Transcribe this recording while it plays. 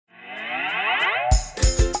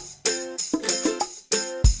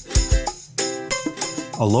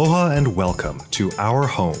Aloha and welcome to Our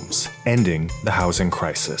Homes, Ending the Housing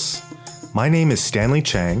Crisis. My name is Stanley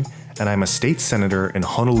Chang, and I'm a state senator in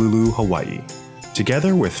Honolulu, Hawaii.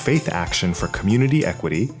 Together with Faith Action for Community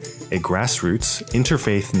Equity, a grassroots,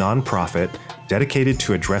 interfaith nonprofit dedicated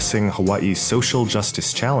to addressing Hawaii's social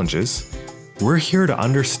justice challenges, we're here to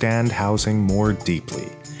understand housing more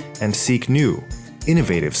deeply and seek new,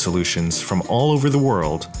 innovative solutions from all over the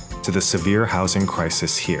world to the severe housing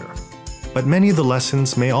crisis here. But many of the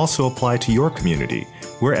lessons may also apply to your community,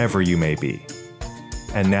 wherever you may be.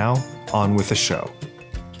 And now, on with the show.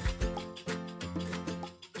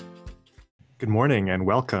 Good morning and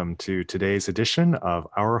welcome to today's edition of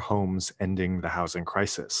Our Homes, Ending the Housing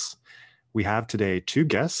Crisis. We have today two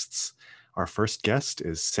guests. Our first guest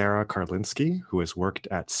is Sarah Karlinsky, who has worked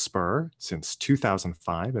at SPUR since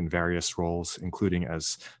 2005 in various roles, including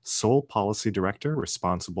as sole policy director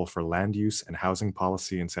responsible for land use and housing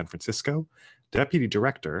policy in San Francisco, deputy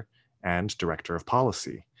director, and director of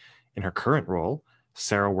policy. In her current role,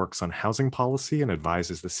 Sarah works on housing policy and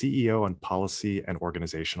advises the CEO on policy and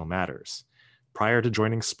organizational matters. Prior to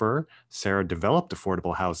joining SPUR, Sarah developed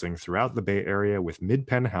affordable housing throughout the Bay Area with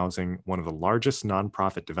Mid-Penn Housing, one of the largest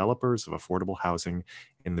nonprofit developers of affordable housing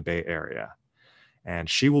in the Bay Area. And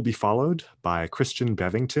she will be followed by Christian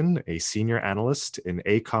Bevington, a senior analyst in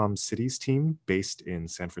AECOM's cities team based in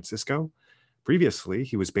San Francisco. Previously,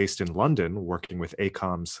 he was based in London, working with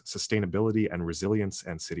AECOM's sustainability and resilience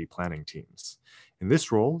and city planning teams. In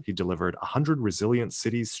this role, he delivered 100 resilient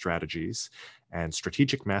cities strategies and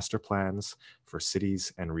strategic master plans for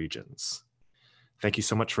cities and regions. Thank you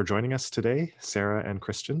so much for joining us today, Sarah and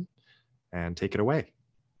Christian, and take it away.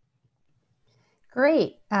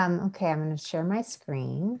 Great. Okay, I'm going to share my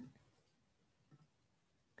screen.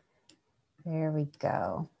 There we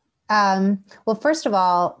go. Well, first of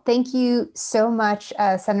all, thank you so much,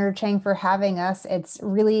 Senator Chang, for having us. It's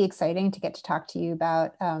really exciting to get to talk to you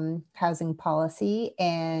about housing policy,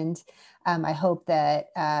 and I hope that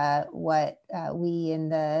what we in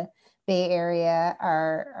the Bay Area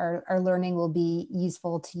are learning will be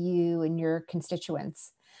useful to you and your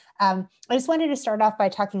constituents. I just wanted to start off by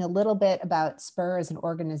talking a little bit about SPUR as an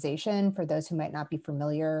organization. For those who might not be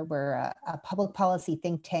familiar, we're a public policy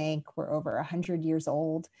think tank. We're over 100 years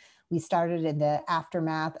old. We started in the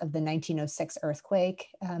aftermath of the 1906 earthquake,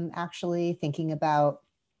 actually thinking about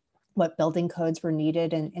what building codes were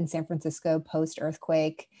needed in San Francisco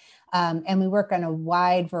post-earthquake. And we work on a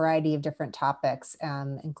wide variety of different topics,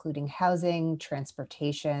 including housing,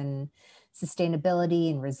 transportation, sustainability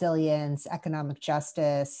and resilience, economic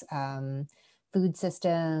justice, food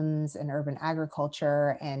systems and urban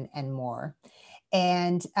agriculture, and more.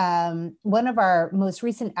 And one of our most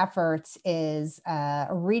recent efforts is a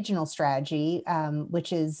regional strategy,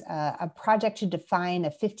 which is a project to define a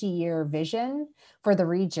 50-year vision for the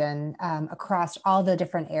region across all the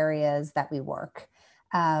different areas that we work.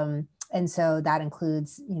 And so that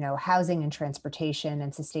includes, housing and transportation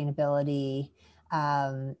and sustainability,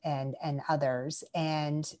 and others.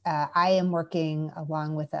 And I am working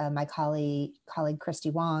along with my colleague Christy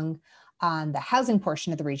Wong on the housing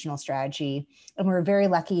portion of the regional strategy. And we're very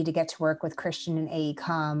lucky to get to work with Christian and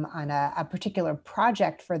AECOM on a particular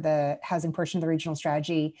project for the housing portion of the regional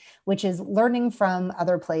strategy, which is learning from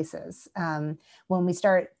other places. When we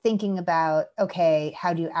start thinking about, okay,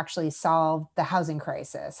 how do you actually solve the housing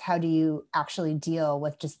crisis? How do you actually deal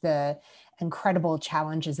with just the incredible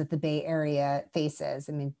challenges that the Bay Area faces?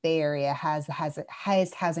 I mean, Bay Area has the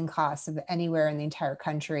highest housing costs of anywhere in the entire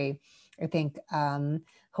country. I think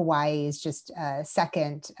Hawaii is just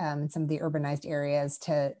second in some of the urbanized areas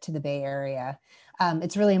to the Bay Area.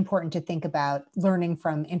 It's really important to think about learning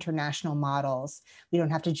from international models. We don't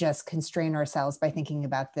have to just constrain ourselves by thinking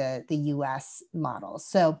about the US models.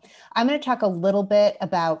 So I'm going to talk a little bit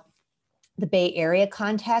about the Bay Area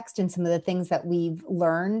context and some of the things that we've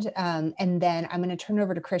learned. And then I'm going to turn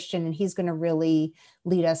over to Christian, and he's going to really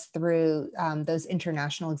lead us through those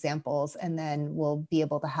international examples. And then we'll be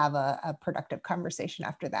able to have a productive conversation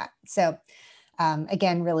after that. So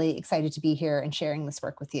again, really excited to be here and sharing this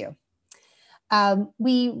work with you.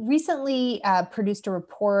 We recently produced a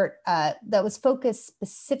report that was focused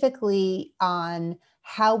specifically on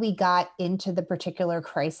how we got into the particular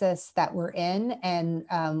crisis that we're in, and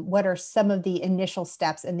what are some of the initial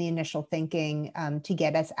steps and the initial thinking to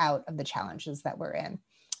get us out of the challenges that we're in.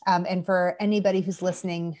 And for anybody who's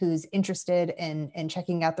listening who's interested in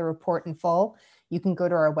checking out the report in full, you can go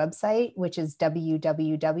to our website, which is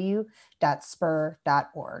www.spur.org.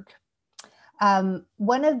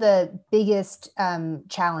 One of the biggest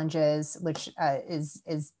challenges, which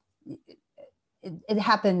it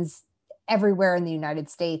happens everywhere in the United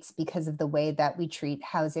States because of the way that we treat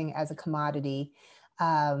housing as a commodity,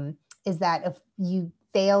 is that if you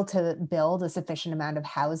fail to build a sufficient amount of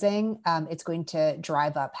housing, it's going to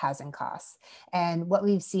drive up housing costs. And what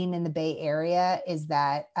we've seen in the Bay Area is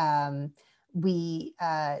that the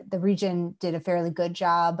region did a fairly good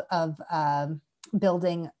job of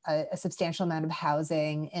building a substantial amount of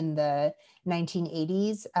housing in the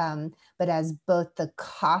 1980s. But as both the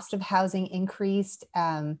cost of housing increased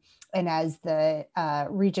and as the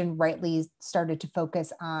region rightly started to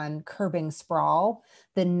focus on curbing sprawl,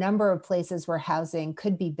 the number of places where housing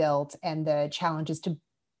could be built and the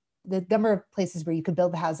number of places where you could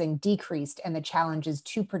build the housing decreased and the challenges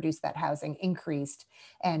to produce that housing increased.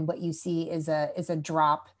 And what you see is a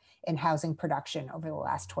drop in housing production over the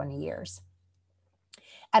last 20 years.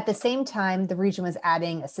 At the same time, the region was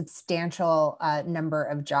adding a substantial number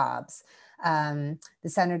of jobs. The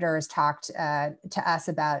senator has talked to us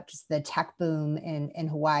about just the tech boom in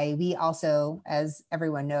Hawaii. We also, as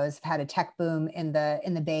everyone knows, have had a tech boom in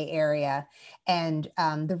the Bay Area, and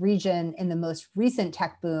the region in the most recent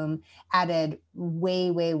tech boom added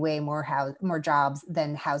way more jobs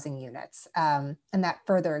than housing units, and that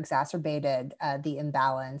further exacerbated the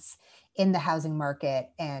imbalance in the housing market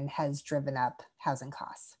and has driven up housing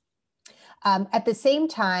costs. At the same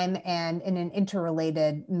time, and in an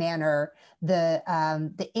interrelated manner,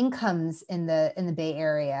 the incomes in the Bay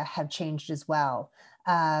Area have changed as well.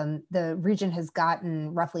 The region has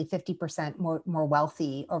gotten roughly 50% more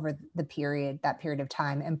wealthy over that period of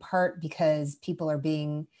time, in part because people are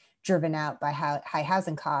being driven out by high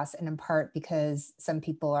housing costs, and in part because some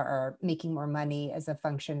people are making more money as a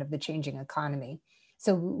function of the changing economy.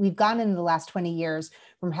 So we've gone in the last 20 years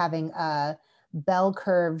from having a bell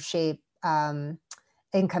curve shaped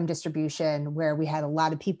income distribution where we had a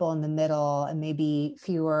lot of people in the middle and maybe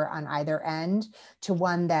fewer on either end, to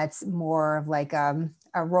one that's more of like a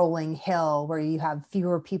rolling hill where you have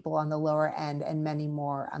fewer people on the lower end and many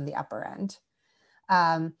more on the upper end.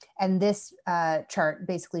 And this chart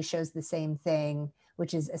basically shows the same thing,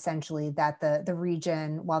 which is essentially that the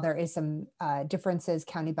region, while there is some differences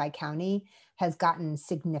county by county, has gotten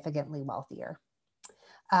significantly wealthier.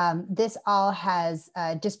 This all has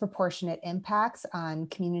disproportionate impacts on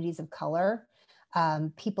communities of color.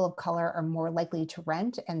 People of color are more likely to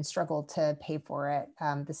rent and struggle to pay for it.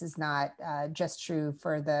 This is not just true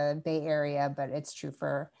for the Bay Area, but it's true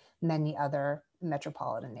for many other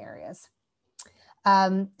metropolitan areas.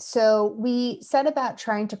 So we set about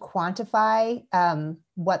trying to quantify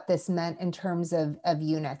what this meant in terms of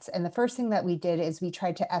units. And the first thing that we did is we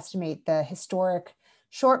tried to estimate the historic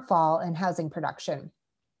shortfall in housing production.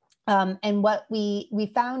 And what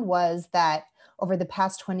we found was that over the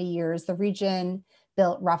past 20 years, the region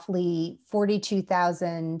built roughly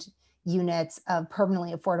 42,000 units of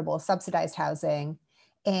permanently affordable subsidized housing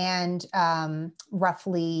and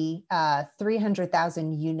roughly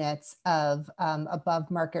 300,000 units of above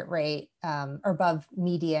market rate or above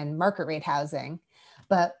median market rate housing.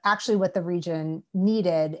 But actually what the region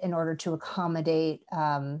needed in order to accommodate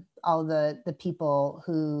all the people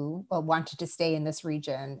who wanted to stay in this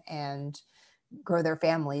region and grow their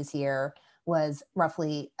families here was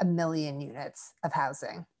roughly 1 million units of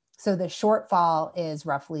housing. So the shortfall is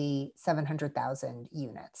roughly 700,000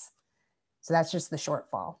 units. So that's just the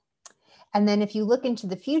shortfall. And then if you look into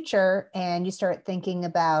the future and you start thinking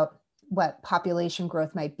about what population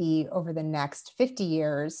growth might be over the next 50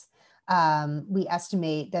 years, we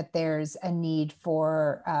estimate that there's a need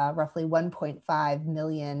for roughly 1.5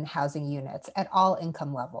 million housing units at all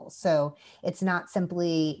income levels. So it's not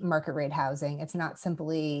simply market rate housing. It's not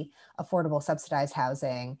simply affordable subsidized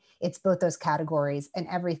housing. It's both those categories and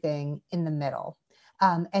everything in the middle.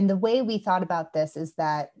 And the way we thought about this is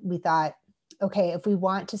that we thought, okay, if we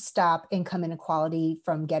want to stop income inequality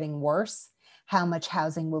from getting worse, how much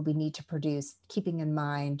housing will we need to produce, keeping in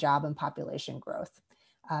mind job and population growth?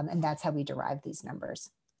 And that's how we derive these numbers.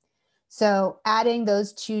 So adding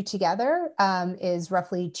those two together is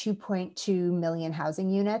roughly 2.2 million housing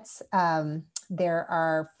units. We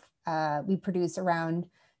produce around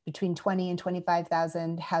between 20 and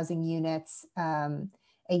 25,000 housing units a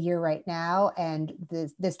year right now. And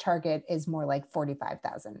this target is more like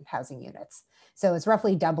 45,000 housing units. So it's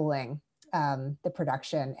roughly doubling the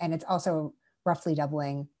production. And it's also roughly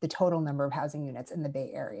doubling the total number of housing units in the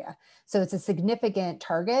Bay Area. So it's a significant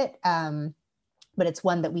target, but it's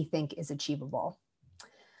one that we think is achievable.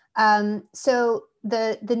 So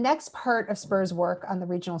the next part of SPUR's work on the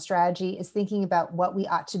regional strategy is thinking about what we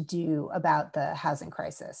ought to do about the housing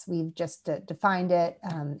crisis. We've just defined it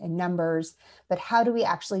in numbers, but how do we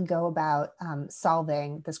actually go about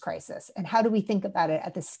solving this crisis? And how do we think about it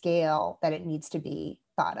at the scale that it needs to be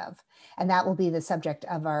thought of? And that will be the subject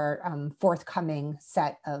of our forthcoming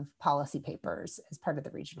set of policy papers as part of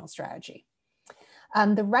the regional strategy.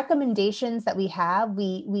 The recommendations that we have,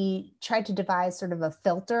 we tried to devise sort of a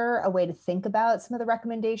filter, a way to think about some of the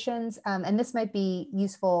recommendations, and this might be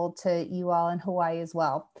useful to you all in Hawaii as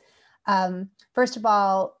well. First of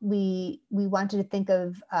all, we wanted to think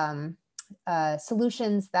of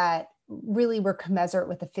solutions that really were commensurate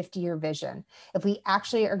with a 50-year vision. If we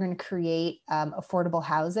actually are going to create affordable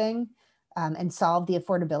housing and solve the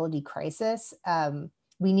affordability crisis,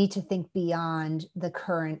 we need to think beyond the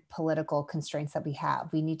current political constraints that we have.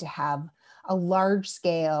 We need to have a large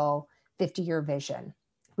scale 50-year vision.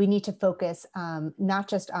 We need to focus not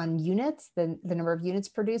just on units, the number of units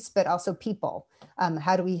produced, but also people.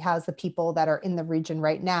 How do we house the people that are in the region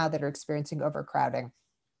right now that are experiencing overcrowding?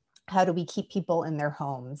 How do we keep people in their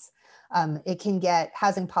homes? It can get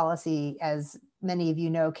housing policy, as many of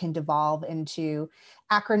you know, can devolve into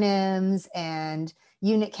acronyms and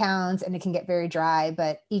unit counts, and it can get very dry,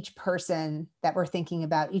 but each person that we're thinking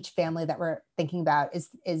about, each family that we're thinking about is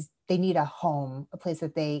they need a home, a place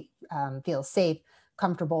that they feel safe,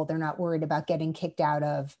 comfortable, they're not worried about getting kicked out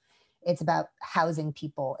of. It's about housing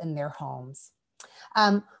people in their homes.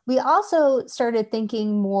 We also started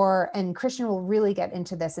thinking more, and Christian will really get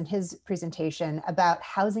into this in his presentation, about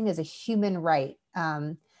housing as a human right.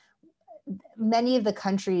 Many of the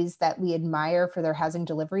countries that we admire for their housing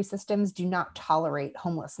delivery systems do not tolerate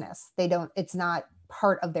homelessness. It's not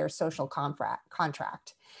part of their social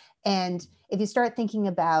contract. And if you start thinking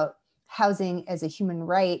about housing as a human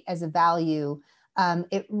right, as a value,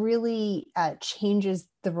 it really changes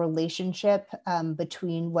the relationship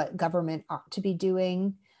between what government ought to be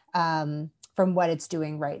doing from what it's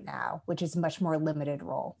doing right now, which is a much more limited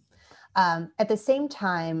role. At the same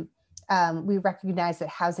time, we recognize that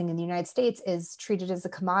housing in the United States is treated as a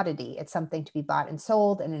commodity. It's something to be bought and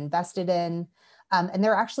sold and invested in. And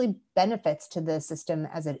there are actually benefits to the system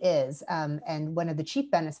as it is. And one of the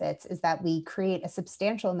chief benefits is that we create a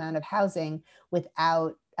substantial amount of housing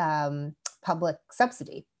without public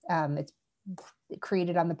subsidy. It's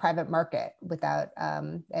created on the private market without,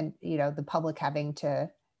 and the public having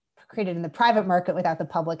to created in the private market without the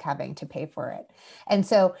public having to pay for it. And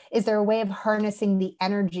so is there a way of harnessing the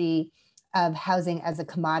energy of housing as a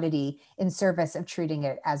commodity in service of treating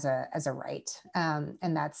it as a right?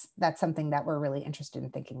 And that's something that we're really interested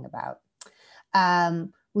in thinking about.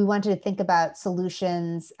 We wanted to think about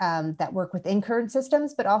solutions that work within current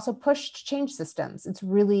systems, but also push to change systems. It's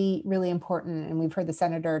really, really important. And we've heard the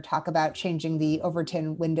senator talk about changing the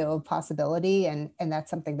Overton window of possibility. And that's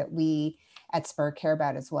something that we at SPUR care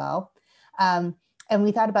about as well. And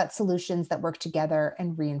we thought about solutions that work together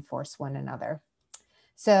and reinforce one another.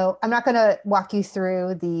 So I'm not going to walk you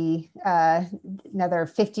through the another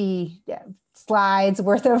 50 slides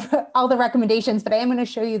worth of all the recommendations, but I am going to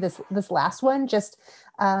show you this last one just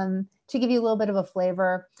to give you a little bit of a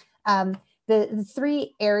flavor. The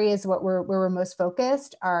three areas where we're most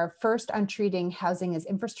focused are: first, on treating housing as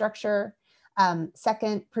infrastructure;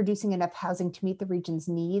 second, producing enough housing to meet the region's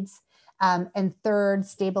needs; and third,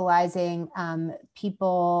 stabilizing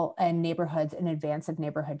people and neighborhoods in advance of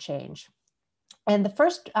neighborhood change. And the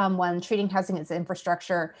first one, treating housing as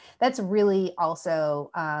infrastructure, that's really also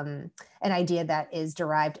an idea that is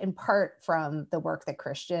derived in part from the work that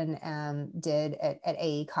Christian did at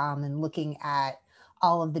AECOM and looking at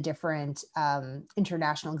all of the different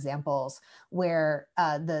international examples where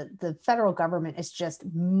the federal government is just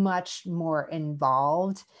much more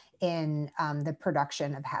involved in the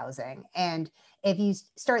production of housing. And if you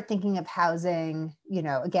start thinking of housing,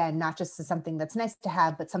 again, not just as something that's nice to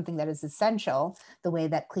have, but something that is essential, the way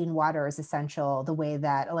that clean water is essential, the way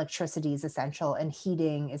that electricity is essential and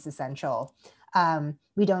heating is essential,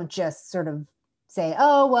 we don't just sort of say,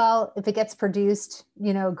 oh, well, if it gets produced,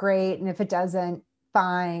 great. And if it doesn't,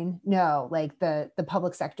 fine. No, like the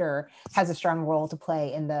public sector has a strong role to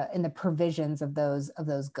play in the provisions of those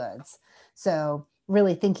goods. So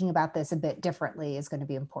really thinking about this a bit differently is going to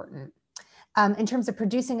be important. In terms of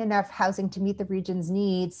producing enough housing to meet the region's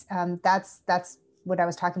needs, that's what I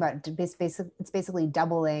was talking about. It's basically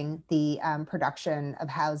doubling the production of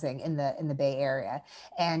housing in the Bay Area.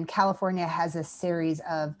 And California has a series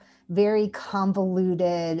of very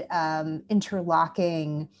convoluted,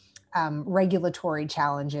 interlocking regulatory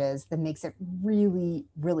challenges that makes it really,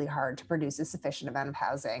 really hard to produce a sufficient amount of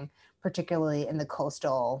housing particularly in the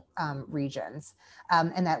coastal regions.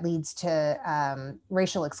 And that leads to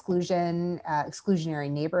racial exclusion, exclusionary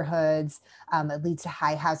neighborhoods, it leads to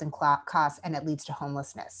high housing costs, and it leads to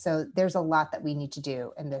homelessness. So there's a lot that we need to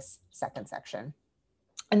do in this second section.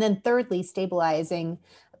 And then thirdly, stabilizing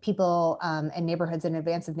people and neighborhoods in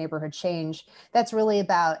advance of neighborhood change. That's really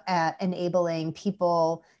about enabling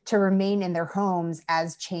people to remain in their homes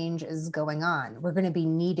as change is going on. We're going to be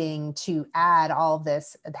needing to add all of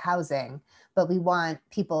this housing, but we want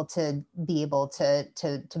people to be able to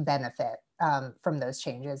benefit from those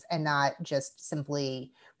changes and not just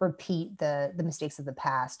simply repeat the mistakes of the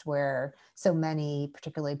past, where so many,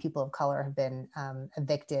 particularly people of color, have been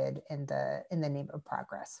evicted in the name of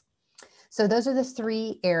progress. So those are the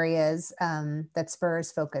three areas that SPUR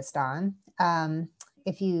is focused on.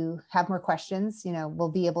 If you have more questions, we'll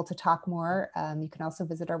be able to talk more. You can also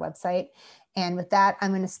visit our website. And with that,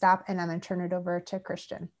 I'm going to stop and I'm going to turn it over to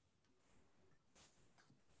Christian.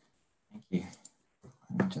 Thank you.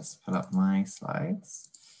 Let me just pull up my slides.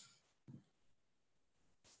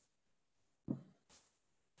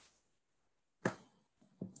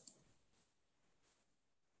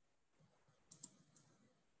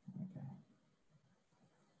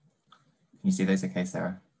 Can you see those okay,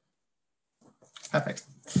 Sarah? Perfect.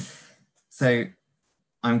 So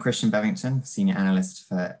I'm Christian Bevington, Senior Analyst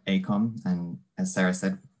for ACOM, and as Sarah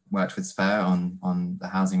said, worked with SPUR on the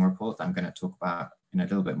housing report that I'm going to talk about in a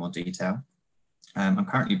little bit more detail. I'm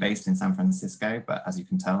currently based in San Francisco, but as you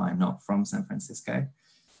can tell, I'm not from San Francisco.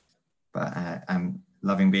 But I'm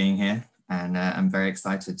loving being here, and I'm very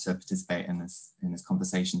excited to participate in this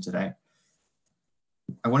conversation today.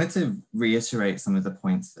 I wanted to reiterate some of the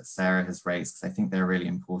points that Sarah has raised, because I think they're really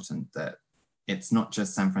important, that it's not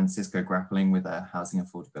just San Francisco grappling with a housing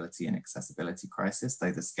affordability and accessibility crisis,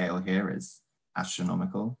 though the scale here is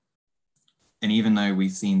astronomical. And even though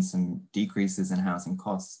we've seen some decreases in housing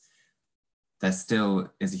costs, there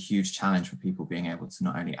still is a huge challenge for people being able to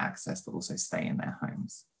not only access, but also stay in their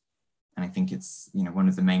homes. And I think it's, one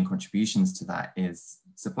of the main contributions to that is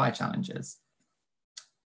supply challenges.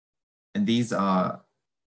 And these are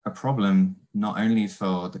a problem not only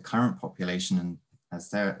for the current population, and as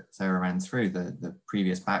Sarah ran through, the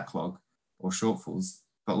previous backlog or shortfalls,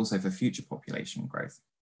 but also for future population growth.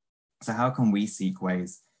 So how can we seek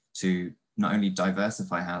ways to not only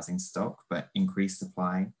diversify housing stock, but increase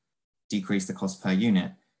supply, decrease the cost per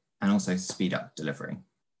unit, and also speed up delivery?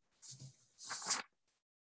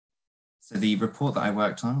 So the report that I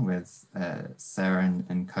worked on with Sarah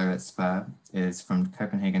and co at SPUR is From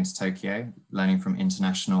Copenhagen to Tokyo, Learning from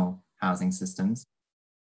International Housing Systems.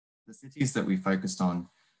 The cities that we focused on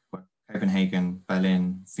were Copenhagen,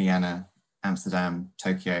 Berlin, Vienna, Amsterdam,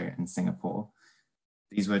 Tokyo, and Singapore.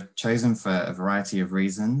 These were chosen for a variety of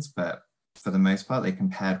reasons, but for the most part, they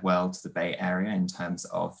compared well to the Bay Area in terms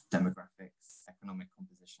of demographics, economic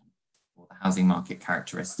composition, or the housing market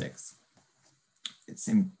characteristics. It's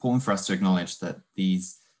important for us to acknowledge that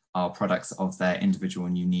these are products of their individual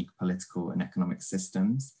and unique political and economic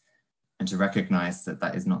systems, and to recognize that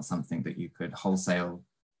that is not something that you could wholesale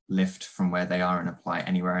lift from where they are and apply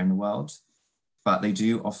anywhere in the world. But they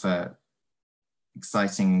do offer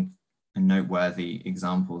exciting and noteworthy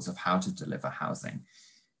examples of how to deliver housing,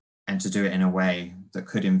 and to do it in a way that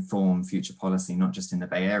could inform future policy, not just in the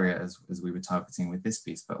Bay Area as we were targeting with this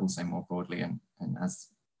piece, but also more broadly and as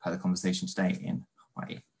per the conversation today in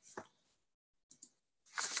Hawaii.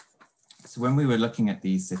 So when we were looking at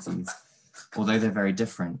these cities, although they're very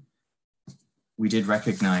different, we did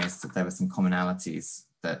recognize that there were some commonalities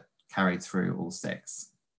that carried through all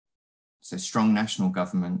six. So strong national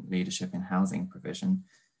government leadership in housing provision.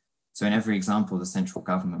 So in every example, the central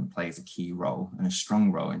government plays a key role and a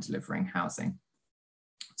strong role in delivering housing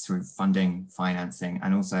through funding, financing,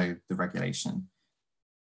 and also the regulation.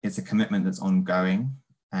 It's a commitment that's ongoing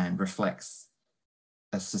and reflects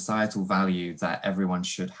a societal value that everyone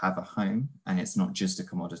should have a home, and it's not just a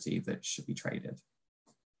commodity that should be traded.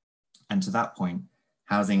 And to that point,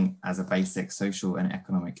 housing as a basic social and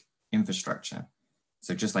economic infrastructure.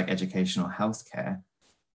 So just like education or healthcare,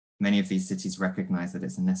 many of these cities recognize that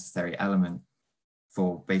it's a necessary element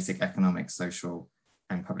for basic economic, social,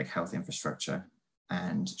 and public health infrastructure,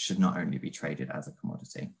 and should not only be traded as a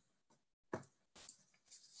commodity.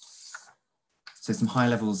 So some high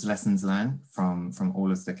levels lessons learned from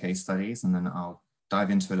all of the case studies, and then I'll dive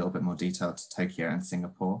into a little bit more detail to Tokyo and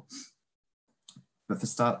Singapore. But for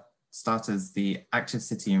starters, the active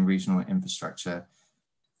city and regional infrastructure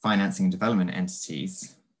financing and development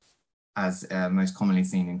entities, as most commonly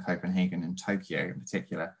seen in Copenhagen and Tokyo in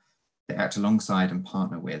particular, they act alongside and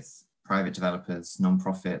partner with private developers,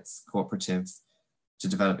 non-profits, cooperatives, to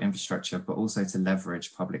develop infrastructure, but also to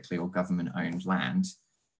leverage publicly or government-owned land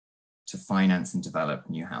to finance and develop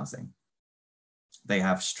new housing. They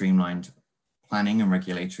have streamlined planning and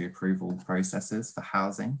regulatory approval processes for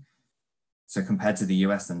housing. So compared to the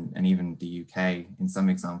US and even the UK, in some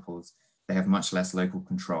examples, they have much less local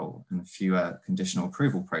control and fewer conditional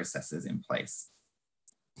approval processes in place,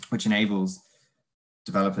 which enables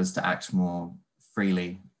developers to act more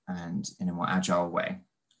freely and in a more agile way.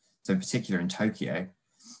 So in particular in Tokyo,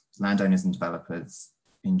 landowners and developers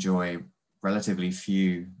enjoy relatively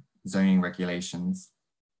few zoning regulations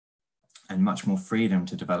and much more freedom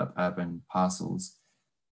to develop urban parcels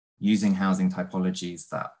using housing typologies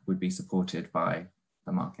that would be supported by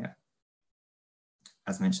the market.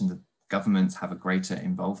 As mentioned, the governments have a greater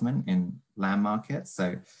involvement in land markets.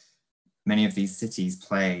 So many of these cities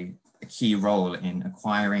play a key role in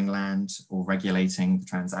acquiring land or regulating the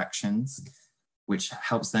transactions, which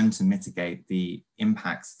helps them to mitigate the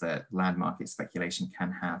impacts that land market speculation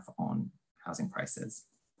can have on housing prices.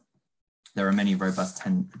 There are many robust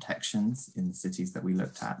tenant protections in the cities that we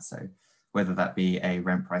looked at. So whether that be a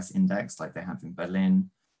rent price index like they have in Berlin,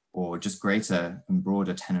 or just greater and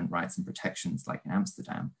broader tenant rights and protections like in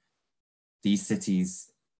Amsterdam, these cities,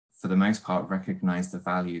 for the most part, recognize the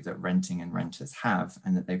value that renting and renters have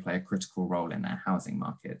and that they play a critical role in their housing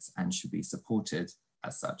markets and should be supported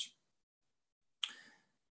as such.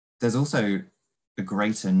 There's also a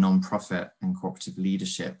greater non-profit and cooperative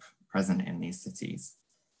leadership present in these cities.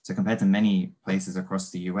 So compared to many places across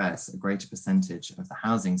the US, a greater percentage of the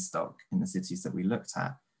housing stock in the cities that we looked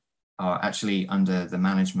at are actually under the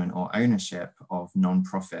management or ownership of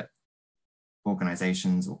non-profit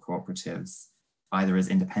organizations or cooperatives, either as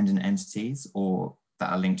independent entities or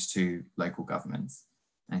that are linked to local governments.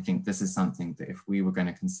 And I think this is something that if we were going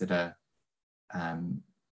to consider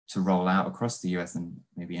to roll out across the US and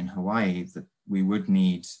maybe in Hawaii, that we would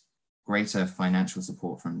need greater financial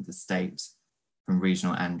support from the state, from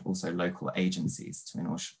regional and also local agencies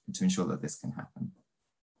to ensure that this can happen.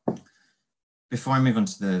 Before I move on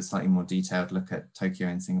to the slightly more detailed look at Tokyo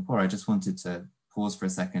and Singapore, I just wanted to pause for a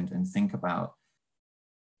second and think about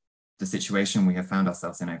the situation we have found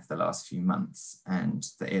ourselves in over the last few months, and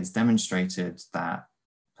that it's demonstrated that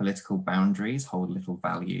political boundaries hold little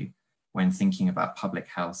value when thinking about public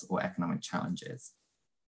health or economic challenges.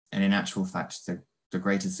 And in actual fact, the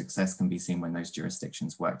greatest success can be seen when those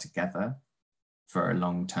jurisdictions work together for a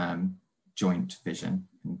long-term joint vision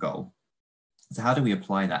and goal. So how do we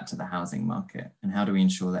apply that to the housing market? And how do we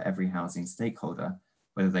ensure that every housing stakeholder,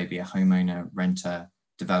 whether they be a homeowner, renter,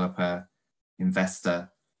 developer, investor,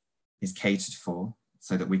 is catered for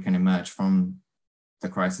so that we can emerge from the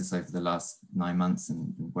crisis over the last 9 months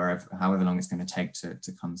and however long it's going to take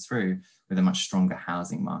to come through with a much stronger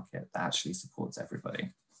housing market that actually supports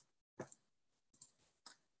everybody.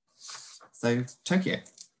 So Tokyo.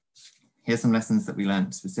 Here's some lessons that we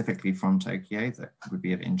learned specifically from Tokyo that would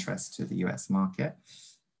be of interest to the US market.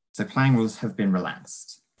 So planning rules have been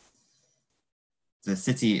relaxed. The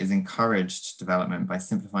city is encouraged development by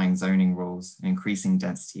simplifying zoning rules and increasing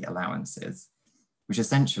density allowances, which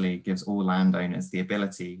essentially gives all landowners the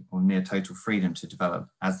ability or near total freedom to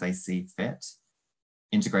develop as they see fit,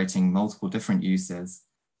 integrating multiple different uses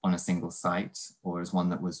on a single site, or as one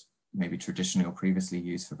that was maybe traditionally or previously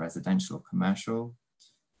used for residential or commercial.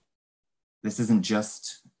 This isn't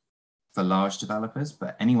just for large developers,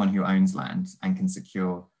 but anyone who owns land and can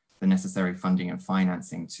secure the necessary funding and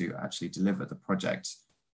financing to actually deliver the project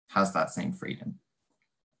has that same freedom.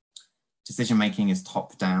 Decision-making is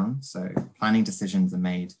top-down, so planning decisions are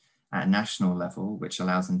made at a national level, which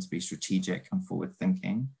allows them to be strategic and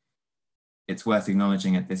forward-thinking. It's worth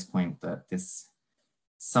acknowledging at this point that this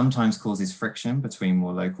sometimes causes friction between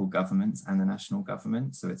more local governments and the national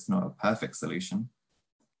government, so it's not a perfect solution.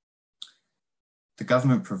 The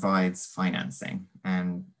government provides financing,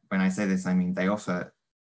 and when I say this, I mean they offer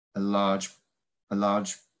a large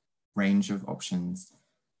range of options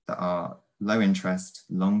that are low interest,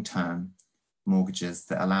 long-term mortgages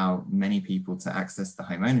that allow many people to access the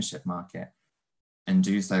home ownership market and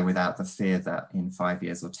do so without the fear that in 5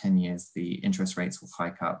 years or 10 years, the interest rates will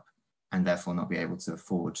hike up and therefore not be able to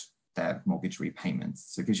afford their mortgage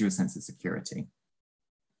repayments. So it gives you a sense of security.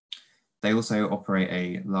 They also operate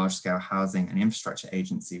a large-scale housing and infrastructure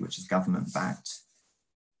agency, which is government-backed,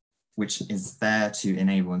 which is there to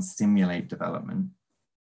enable and stimulate development,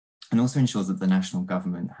 and also ensures that the national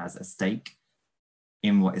government has a stake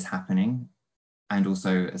in what is happening, and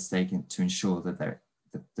also a stake to ensure that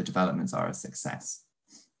the developments are a success.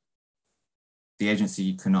 The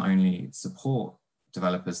agency can not only support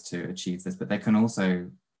developers to achieve this, but they can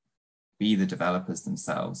also be the developers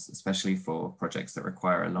themselves, especially for projects that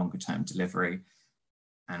require a longer term delivery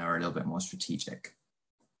and are a little bit more strategic.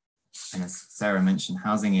 And as Sarah mentioned,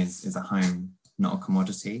 housing is a home, not a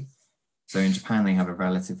commodity. So in Japan, they have a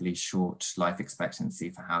relatively short life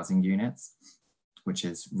expectancy for housing units, which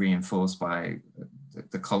is reinforced by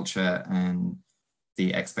the culture and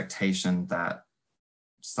the expectation that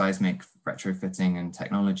seismic retrofitting and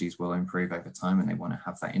technologies will improve over time, and they want to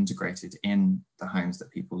have that integrated in the homes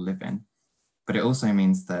that people live in. But it also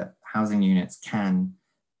means that housing units can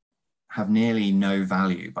have nearly no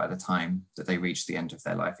value by the time that they reach the end of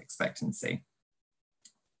their life expectancy.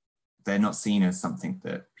 They're not seen as something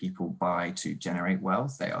that people buy to generate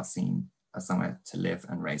wealth. They are seen as somewhere to live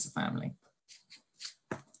and raise a family.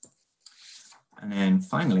 And then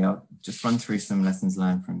finally, I'll just run through some lessons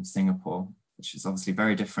learned from Singapore, which is obviously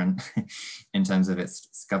very different in terms of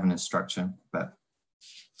its governance structure, but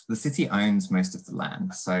the city owns most of the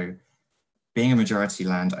land. So being a majority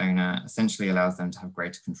landowner essentially allows them to have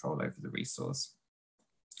greater control over the resource.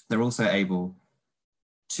 They were also able,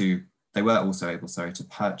 to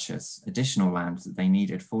purchase additional land that they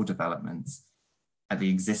needed for developments at the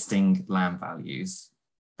existing land values,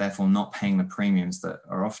 therefore not paying the premiums that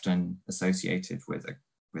are often associated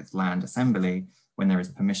with land assembly when there is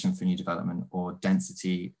permission for new development or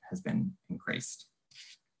density has been increased.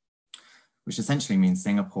 Which essentially means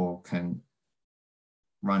Singapore can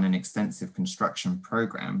run an extensive construction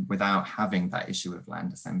program without having that issue of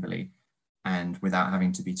land assembly and without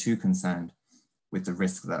having to be too concerned with the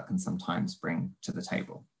risk that can sometimes bring to the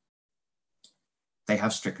table. They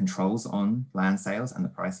have strict controls on land sales and the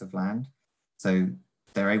price of land. So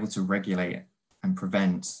they're able to regulate and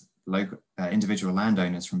prevent local, individual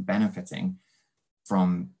landowners from benefiting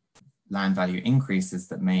from land value increases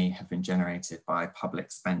that may have been generated by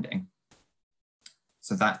public spending.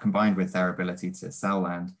 So that, combined with their ability to sell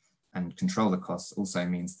land and control the costs, also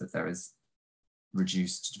means that there is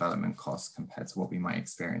reduced development costs compared to what we might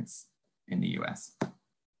experience in the US.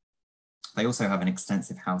 They also have an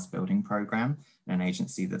extensive house building program and an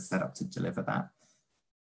agency that's set up to deliver that.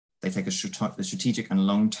 They take a strategic and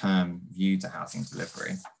long-term view to housing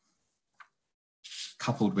delivery,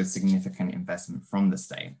 coupled with significant investment from the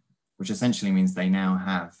state, which essentially means they now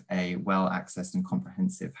have a well-accessed and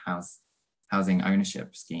comprehensive housing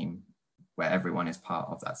ownership scheme where everyone is part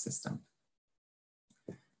of that system.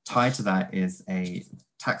 Tied to that is a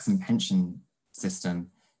tax and pension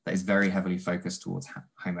system that is very heavily focused towards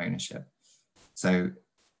home ownership. So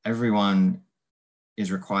everyone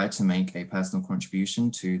is required to make a personal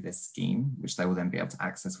contribution to this scheme, which they will then be able to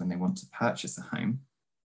access when they want to purchase a home.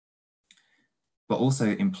 But also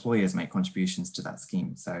employers make contributions to that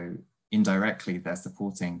scheme. So indirectly, they're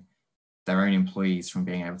supporting their own employees from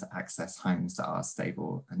being able to access homes that are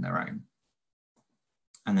stable and their own.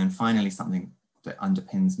 And then finally, something that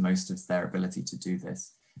underpins most of their ability to do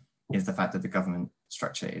this is the fact that the government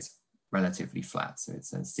structure is relatively flat. So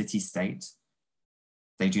it's a city-state.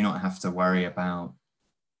 They do not have to worry about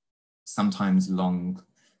sometimes long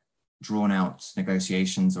drawn-out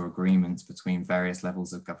negotiations or agreements between various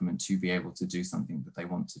levels of government to be able to do something that they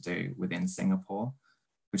want to do within Singapore,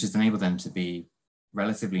 which has enabled them to be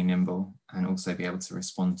relatively nimble and also be able to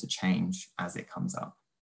respond to change as it comes up.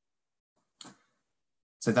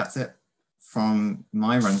 So that's it from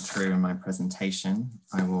my run through and my presentation.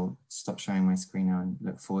 I will stop sharing my screen now and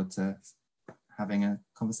look forward to having a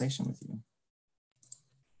conversation with you.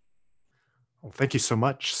 Well, thank you so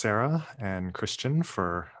much, Sarah and Christian,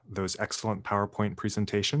 for those excellent PowerPoint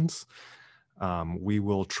presentations. We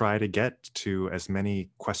will try to get to as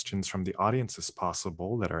many questions from the audience as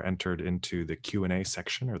possible that are entered into the Q&A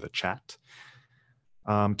section or the chat.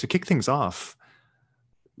 To kick things off,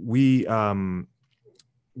 we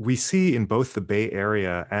see in both the Bay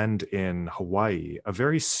Area and in Hawaii a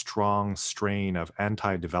very strong strain of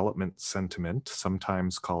anti-development sentiment,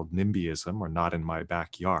 sometimes called NIMBYism, or not in my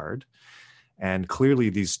backyard. And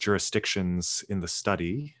clearly these jurisdictions in the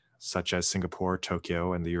study, such as Singapore,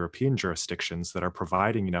 Tokyo, and the European jurisdictions that are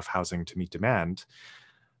providing enough housing to meet demand,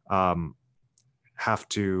 have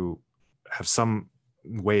to have some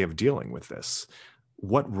way of dealing with this.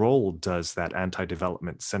 What role does that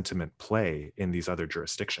anti-development sentiment play in these other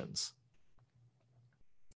jurisdictions?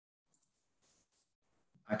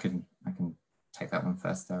 I can take that one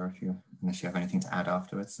first, Sarah, unless you have anything to add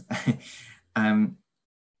afterwards.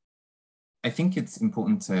 I think it's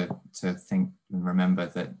important to think and remember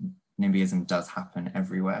that NIMBYism does happen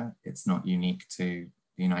everywhere. It's not unique to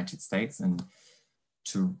the United States, and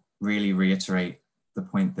to really reiterate the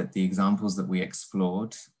point that the examples that we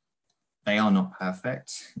explored, they are not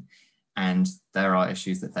perfect, and there are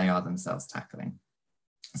issues that they are themselves tackling.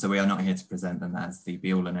 So we are not here to present them as the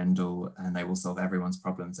be all and end all, and they will solve everyone's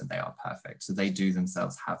problems and they are perfect. So they do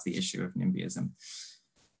themselves have the issue of NIMBYism.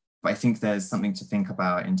 But I think there's something to think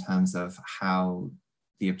about in terms of how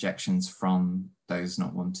the objections from those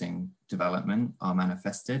not wanting development are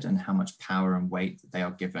manifested and how much power and weight that they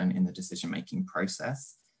are given in the decision-making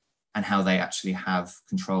process, and how they actually have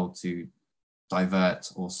control to divert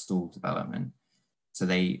or stall development. So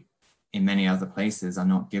they, in many other places, are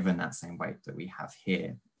not given that same weight that we have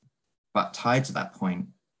here. But tied to that point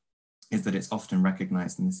is that it's often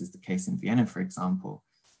recognized, and this is the case in Vienna, for example,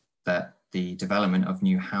 that the development of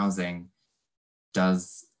new housing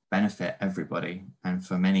does benefit everybody. And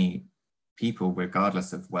for many people,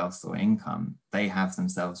 regardless of wealth or income, they have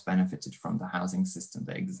themselves benefited from the housing system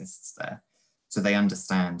that exists there. So they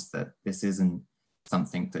understand that this isn't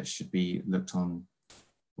something that should be looked on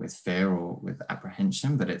with fear or with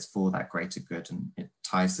apprehension, but it's for that greater good. And it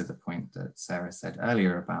ties to the point that Sarah said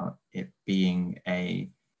earlier about it being a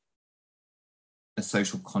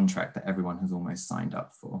social contract that everyone has almost signed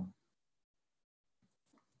up for.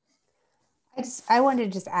 I wanted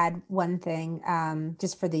to just add one thing,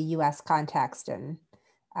 just for the US context, and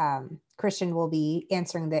Christian will be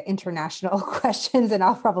answering the international questions and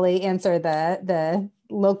I'll probably answer the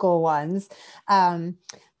local ones.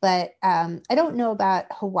 But I don't know about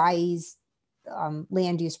Hawaii's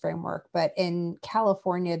land use framework, but in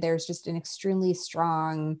California, there's just an extremely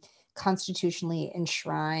strong constitutionally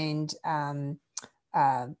enshrined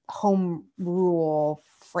home rule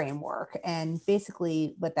framework. And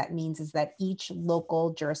basically what that means is that each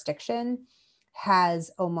local jurisdiction has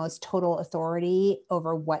almost total authority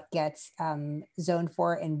over what gets zoned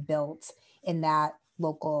for and built in that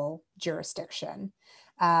local jurisdiction.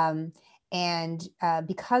 And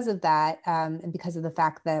because of that, and because of the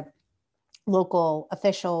fact that local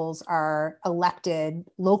officials are elected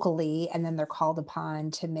locally and then they're called upon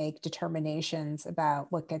to make determinations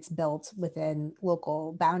about what gets built within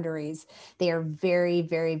local boundaries, they are very,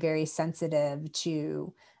 very, very sensitive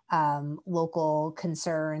to local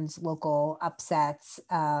concerns, local upsets,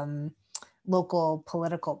 local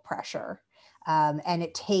political pressure. And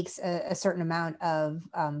it takes a certain amount of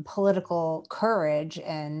political courage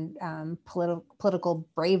and political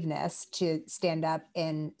braveness to stand up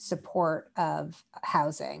in support of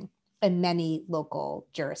housing in many local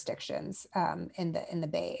jurisdictions in the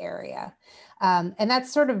Bay Area. And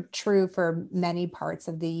that's sort of true for many parts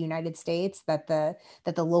of the United States, that the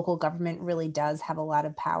local government really does have a lot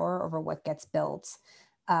of power over what gets built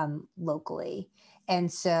locally.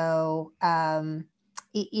 And so,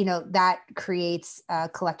 that creates a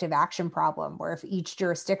collective action problem where if each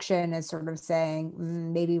jurisdiction is sort of saying,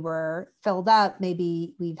 maybe we're filled up,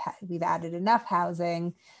 maybe we've added enough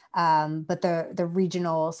housing, but the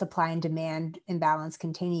regional supply and demand imbalance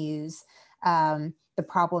continues, the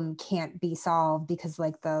problem can't be solved because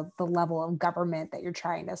like the level of government that you're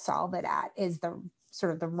trying to solve it at is the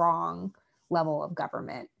sort of the wrong level of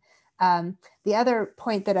government. The other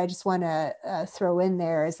point that I just want to throw in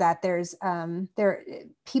there is that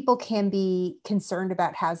people can be concerned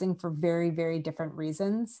about housing for very, very different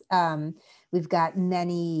reasons. We've got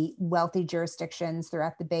many wealthy jurisdictions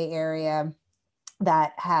throughout the Bay Area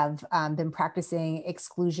that have been practicing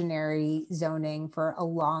exclusionary zoning for a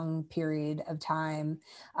long period of time.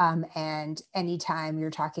 And anytime you're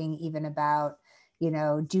talking even about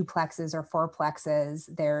duplexes or fourplexes,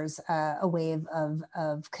 there's a wave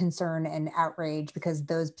of concern and outrage because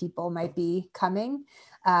those people might be coming.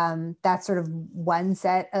 That's sort of one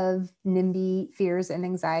set of NIMBY fears and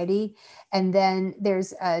anxiety. And then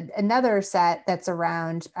there's another set that's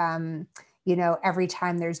around, every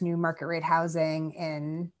time there's new market rate housing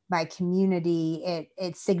in my community,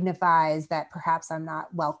 it signifies that perhaps I'm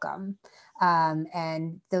not welcome.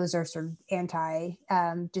 And those are sort of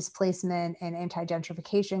anti-displacement and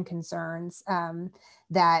anti-gentrification concerns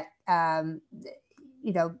that,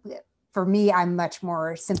 for me, I'm much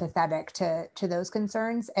more sympathetic to those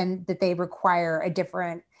concerns, and that they require a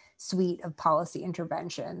different suite of policy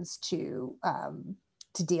interventions to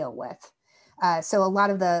deal with. So a lot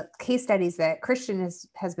of the case studies that Christian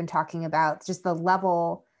has been talking about, just the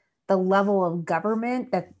level of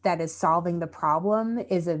government that is solving the problem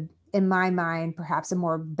is in my mind, perhaps a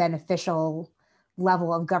more beneficial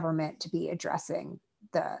level of government to be addressing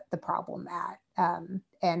the problem at.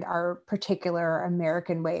 And our particular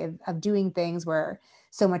American way of doing things, where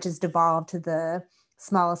so much is devolved to the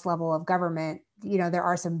smallest level of government, there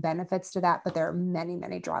are some benefits to that, but there are many,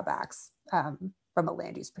 many drawbacks from a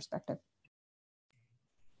land use perspective.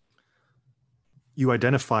 You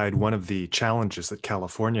identified one of the challenges that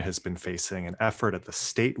California has been facing, an effort at the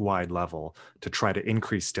statewide level to try to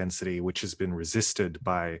increase density, which has been resisted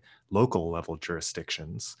by local level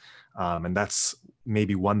jurisdictions. And that's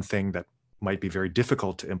maybe one thing that might be very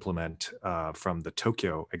difficult to implement from the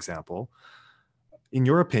Tokyo example. In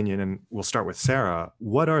your opinion, and we'll start with Sarah,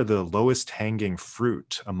 what are the lowest hanging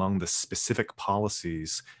fruit among the specific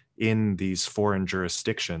policies in these foreign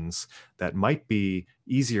jurisdictions that might be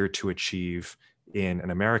easier to achieve in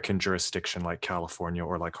an American jurisdiction like California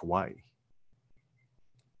or like Hawaii?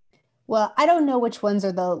 Well, I don't know which ones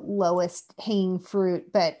are the lowest hanging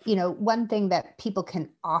fruit, but one thing that people can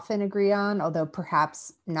often agree on, although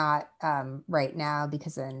perhaps not right now,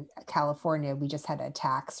 because in California we just had a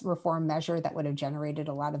tax reform measure that would have generated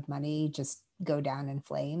a lot of money just go down in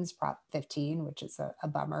flames, Prop 15, which is a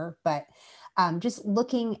bummer. But just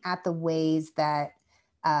looking at the ways that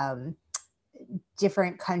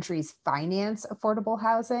different countries finance affordable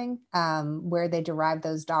housing, where they derive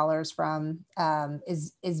those dollars from,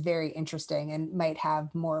 is very interesting and might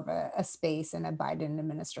have more of a space in a Biden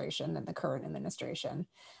administration than the current administration.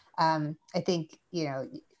 I think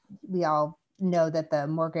we all know that the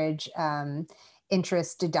mortgage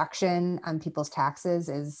interest deduction on people's taxes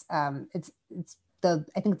is I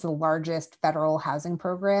think it's the largest federal housing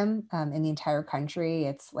program in the entire country.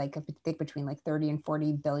 It's like, I think between like 30 and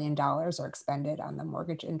 $40 billion are expended on the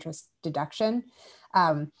mortgage interest deduction.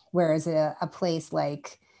 Whereas a place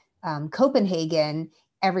like Copenhagen,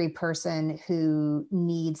 every person who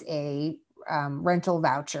needs a rental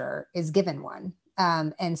voucher is given one.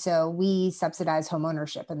 And so we subsidize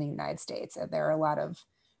homeownership in the United States. And there are a lot of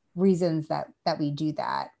reasons that we do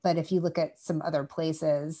that. But if you look at some other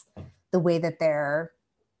places, the way that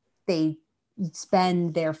they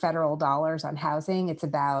spend their federal dollars on housing, it's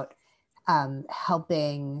about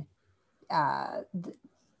helping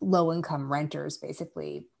low-income renters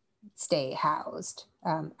basically stay housed.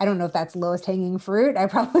 I don't know if that's lowest hanging fruit. I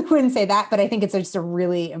probably wouldn't say that, but I think it's just a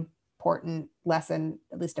really important lesson,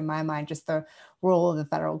 at least in my mind, just the role of the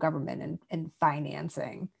federal government in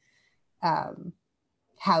financing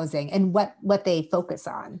housing and what they focus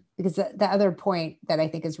on. Because the other point that I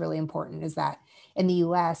think is really important is that in the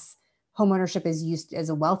US, homeownership is used as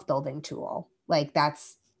a wealth building tool. Like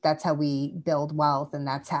that's how we build wealth, and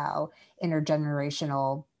that's how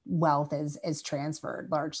intergenerational wealth is transferred,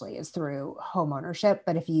 largely is through homeownership.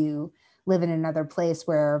 But if you live in another place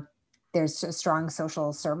where there's a strong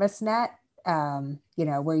social service net,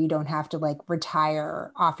 where you don't have to like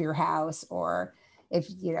retire off your house, or if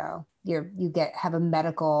have a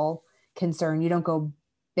medical concern, you don't go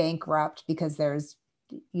bankrupt because there's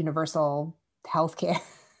universal health care.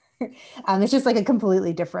 It's just like a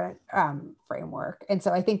completely different framework. And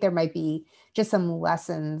so I think there might be just some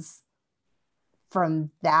lessons from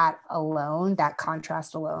that alone, that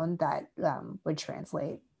contrast alone, that would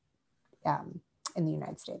translate in the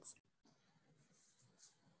United States.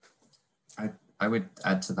 I would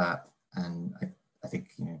add to that, and I think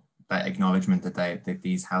that acknowledgement that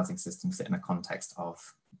these housing systems sit in a context of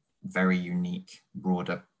very unique,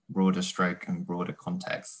 broader stroke and broader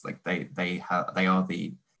context. Like they are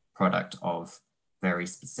the product of very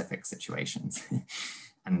specific situations.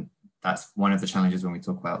 And that's one of the challenges when we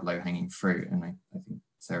talk about low-hanging fruit. And I think,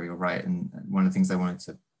 Sarah, you're right. And one of the things I wanted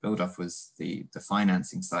to build off was the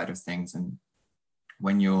financing side of things. And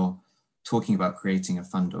when you're talking about creating a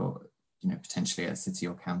fund, or potentially at a city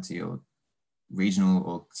or county or regional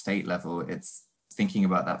or state level, it's thinking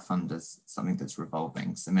about that fund as something that's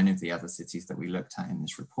revolving. So many of the other cities that we looked at in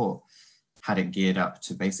this report had it geared up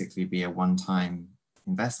to basically be a one-time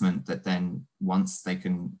investment that then, once they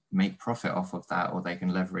can make profit off of that, or they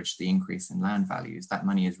can leverage the increase in land values, that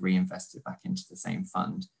money is reinvested back into the same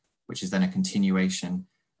fund, which is then a continuation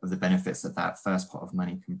of the benefits that first pot of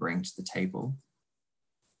money can bring to the table.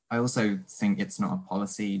 I also think it's not a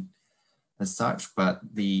policy as such, but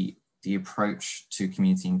the approach to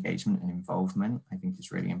community engagement and involvement, I think,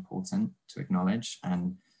 is really important to acknowledge.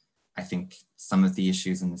 And I think some of the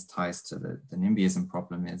issues, and this ties to the NIMBYism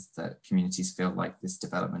problem, is that communities feel like this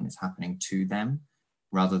development is happening to them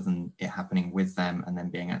rather than it happening with them, and then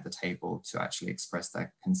being at the table to actually express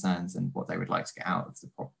their concerns and what they would like to get out of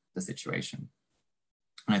the situation.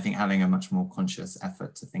 And I think having a much more conscious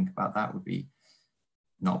effort to think about that would be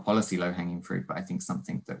not a policy low-hanging fruit, but I think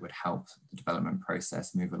something that would help the development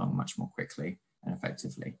process move along much more quickly and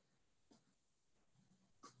effectively.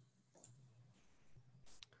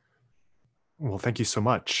 Well, thank you so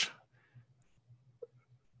much.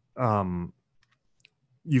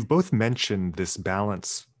 You've both mentioned this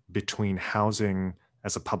balance between housing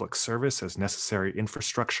as a public service, as necessary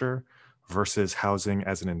infrastructure, versus housing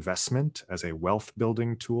as an investment, as a wealth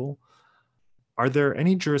building tool. Are there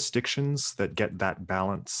any jurisdictions that get that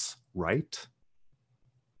balance right?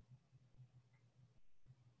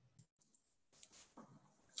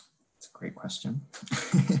 That's a great question.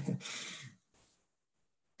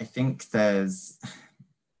 I think there's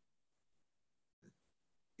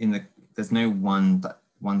no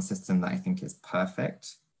one system that I think is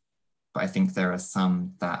perfect, but I think there are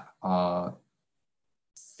some that are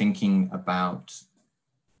thinking about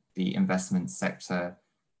the investment sector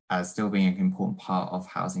as still being an important part of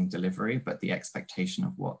housing delivery, but the expectation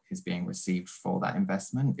of what is being received for that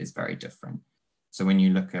investment is very different. So when you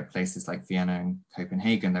look at places like Vienna and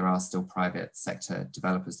Copenhagen, there are still private sector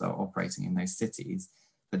developers that are operating in those cities,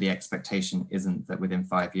 but the expectation isn't that within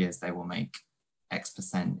 5 years they will make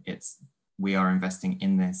X%. It's, we are investing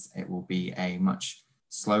in this, it will be a much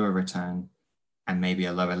slower return and maybe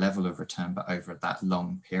a lower level of return, but over that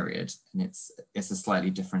long period. And it's a slightly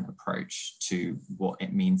different approach to what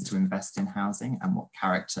it means to invest in housing and what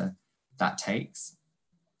character that takes.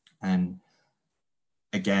 And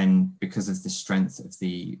again, because of the strength of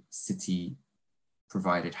the city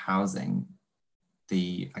provided housing,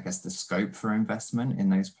 I guess the scope for investment in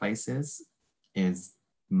those places is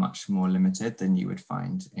much more limited than you would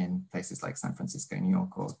find in places like San Francisco, New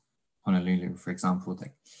York, or Honolulu, for example.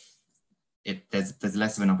 Like there's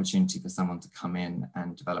less of an opportunity for someone to come in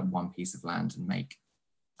and develop one piece of land and make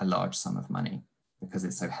a large sum of money because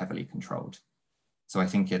it's so heavily controlled. So I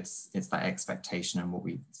think it's that expectation and what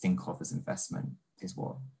we think of as investment is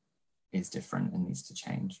what is different and needs to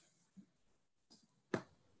change.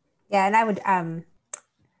 Yeah, and I would,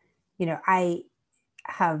 I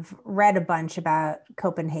have read a bunch about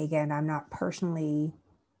Copenhagen. I'm not personally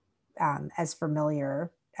as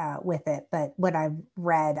familiar with it, but what I've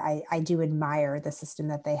read, I do admire the system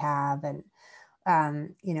that they have. And,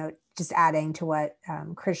 just adding to what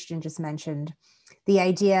Christian just mentioned, the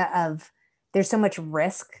idea of there's so much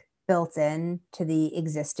risk built in to the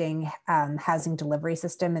existing housing delivery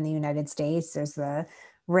system in the United States. There's the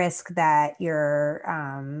risk that your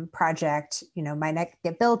project, might not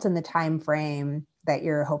get built in the time frame that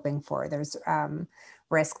you're hoping for. There's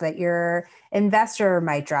risk that your investor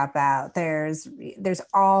might drop out. There's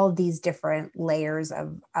all these different layers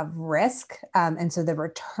of risk, and so the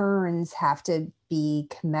returns have to be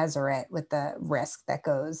commensurate with the risk that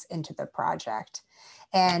goes into the project.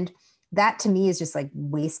 And that to me is just like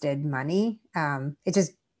wasted money. It's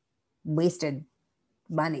just wasted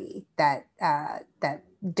money that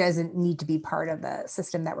doesn't need to be part of the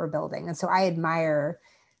system that we're building. And so I admire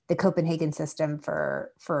the Copenhagen system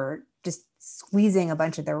for just squeezing a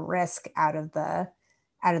bunch of the risk out of the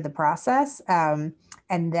process, and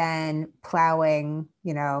then plowing,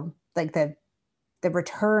 like the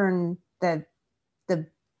return, the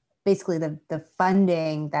basically the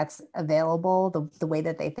funding that's available, the way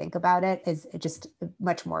that they think about it is just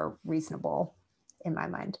much more reasonable in my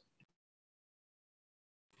mind.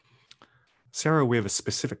 Sarah, we have a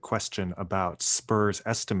specific question about SPUR's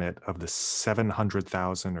estimate of the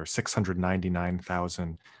 700,000 or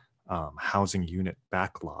 699,000 housing unit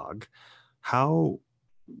backlog. How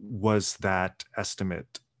was that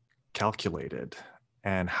estimate calculated,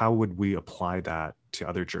 and how would we apply that to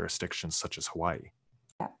other jurisdictions such as Hawaii?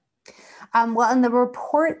 Well, in the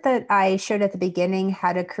report that I showed at the beginning,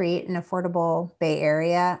 how to create an affordable Bay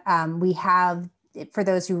Area, we have, for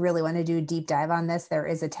those who really want to do a deep dive on this, there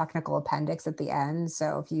is a technical appendix at the end.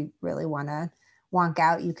 So if you really want to wonk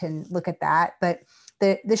out, you can look at that. But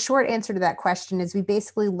the short answer to that question is we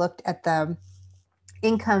basically looked at the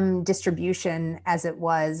income distribution as it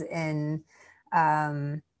was in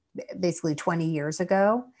basically 20 years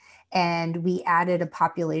ago. And we added a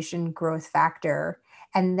population growth factor.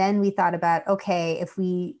 And then we thought about, okay, if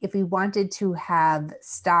we wanted to have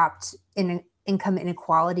stopped income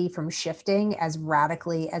inequality from shifting as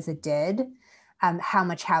radically as it did, how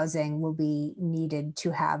much housing will be needed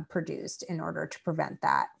to have produced in order to prevent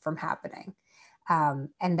that from happening?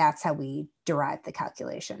 And that's how we derived the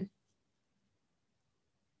calculation.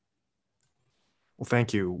 Well,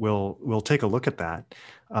 thank you. We'll take a look at that.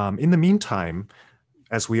 In the meantime,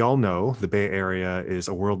 as we all know, the Bay Area is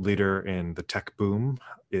a world leader in the tech boom.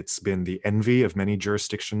 It's been the envy of many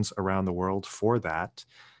jurisdictions around the world for that.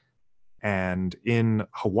 And in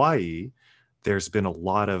Hawaii, there's been a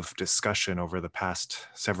lot of discussion over the past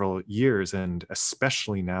several years, and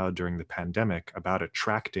especially now during the pandemic, about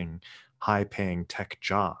attracting high-paying tech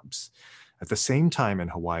jobs. At the same time in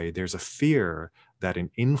Hawaii, there's a fear that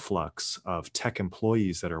an influx of tech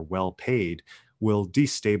employees that are well paid will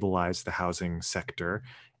destabilize the housing sector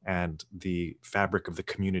and the fabric of the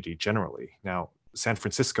community generally. Now, San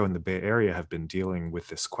Francisco and the Bay Area have been dealing with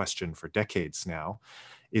this question for decades now.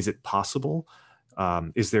 Is it possible?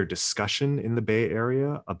 Is there discussion in the Bay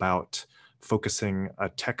Area about focusing a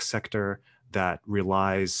tech sector that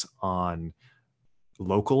relies on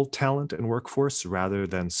local talent and workforce rather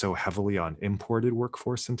than so heavily on imported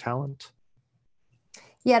workforce and talent?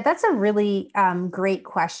 Yeah, that's a really great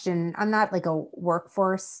question. I'm not like a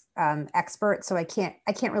workforce expert, so I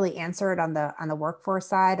can't really answer it on the workforce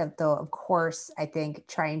side. Though, of course, I think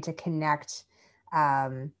trying to connect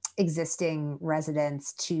existing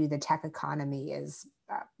residents to the tech economy is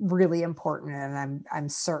really important, and I'm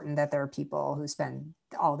certain that there are people who spend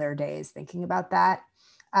all their days thinking about that.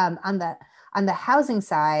 On the housing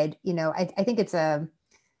side, I think it's a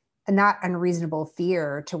not unreasonable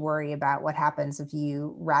fear to worry about what happens if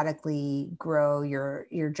you radically grow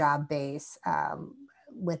your job base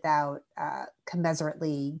without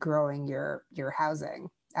commensurately growing your housing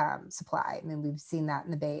supply. I mean, we've seen that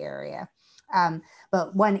in the Bay Area.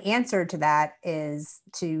 But one answer to that is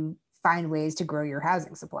to find ways to grow your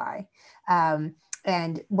housing supply.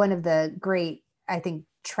 And one of the great, I think,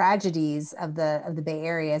 tragedies of the Bay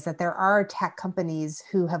Area is that there are tech companies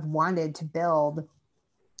who have wanted to build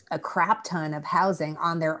a crap ton of housing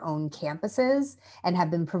on their own campuses and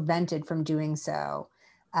have been prevented from doing so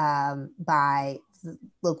by the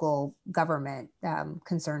local government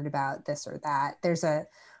concerned about this or that. There's a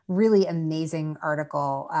really amazing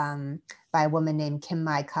article by a woman named Kim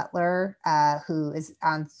Mai Cutler, who is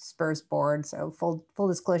on SPUR's board, so full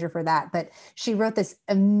disclosure for that. But she wrote this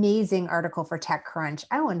amazing article for TechCrunch,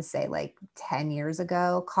 I want to say like 10 years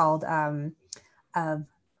ago, called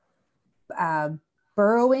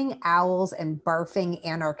Burrowing Owls and Barfing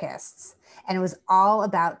Anarchists. And it was all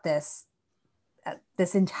about this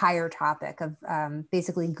entire topic of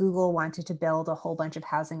basically Google wanted to build a whole bunch of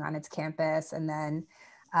housing on its campus. And then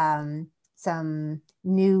some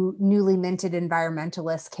newly minted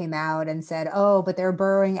environmentalists came out and said, oh, but they're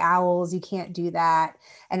burrowing owls, you can't do that.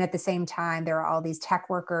 And at the same time, there are all these tech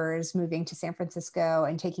workers moving to San Francisco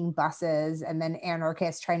and taking buses, and then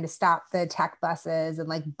anarchists trying to stop the tech buses and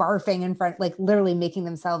like barfing in front, like literally making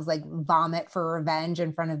themselves like vomit for revenge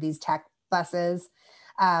in front of these tech buses.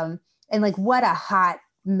 And like, what a hot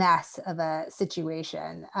mess of a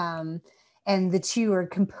situation. And the two are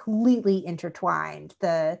completely intertwined.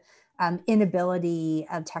 The inability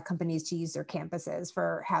of tech companies to use their campuses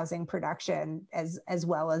for housing production as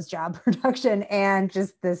well as job production, and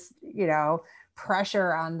just this,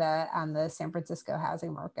 pressure on the San Francisco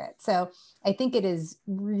housing market. So I think it is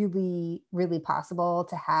really, really possible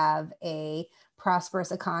to have a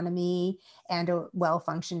prosperous economy and a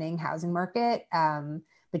well-functioning housing market,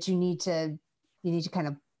 but you need to kind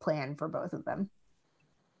of plan for both of them.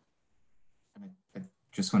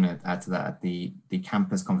 Just want to add to that, the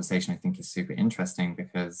campus conversation I think is super interesting,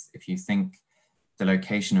 because if you think the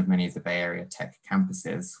location of many of the Bay Area tech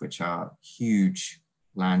campuses, which are huge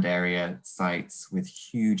land area sites with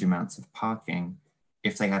huge amounts of parking,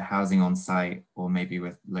 if they had housing on site or maybe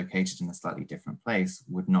located in a slightly different place,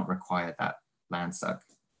 would not require that land suck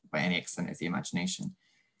by any extent of the imagination.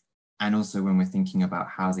 And also when we're thinking about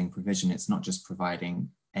housing provision, it's not just providing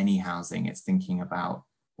any housing, it's thinking about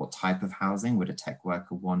what type of housing would a tech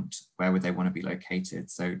worker want? Where would they want to be located?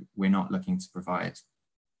 So we're not looking to provide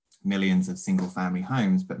millions of single family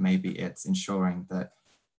homes, but maybe it's ensuring that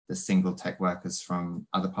the single tech workers from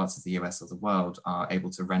other parts of the US or the world are able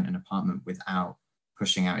to rent an apartment without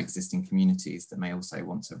pushing out existing communities that may also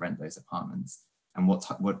want to rent those apartments, and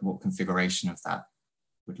what configuration of that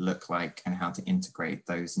would look like, and how to integrate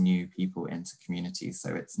those new people into communities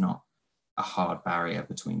so it's not a hard barrier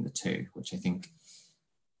between the two, which I think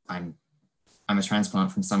I'm a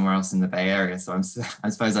transplant from somewhere else in the Bay Area, so I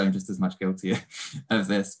suppose I'm just as much guilty of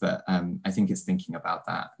this, but I think it's thinking about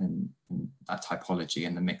that and that typology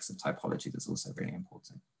and the mix of typology that's also really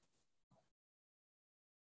important.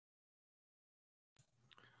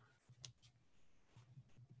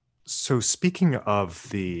 So speaking of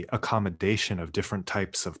the accommodation of different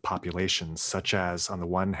types of populations, such as on the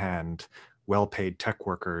one hand, well-paid tech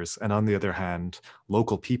workers, and on the other hand,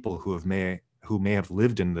 local people who may have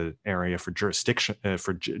lived in the area for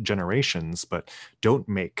generations, but don't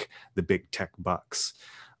make the big tech bucks.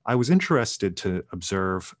 I was interested to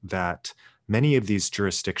observe that many of these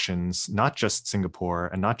jurisdictions, not just Singapore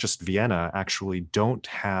and not just Vienna, actually don't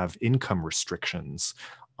have income restrictions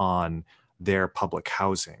on their public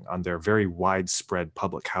housing, on their very widespread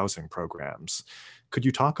public housing programs. Could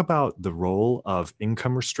you talk about the role of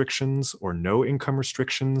income restrictions or no income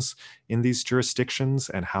restrictions in these jurisdictions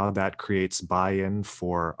and how that creates buy-in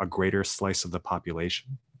for a greater slice of the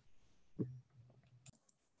population?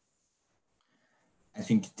 I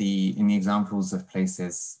think in the examples of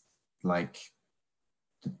places like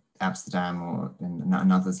Amsterdam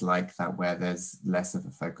and others like that, where there's less of a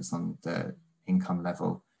focus on the income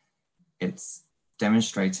level, it's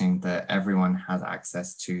demonstrating that everyone has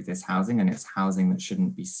access to this housing, and it's housing that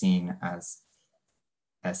shouldn't be seen as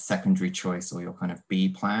a secondary choice or your kind of B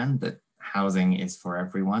plan, that housing is for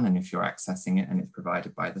everyone. And if you're accessing it and it's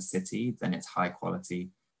provided by the city, then it's high quality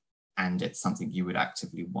and it's something you would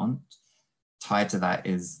actively want. Tied to that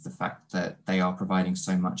is the fact that they are providing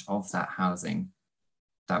so much of that housing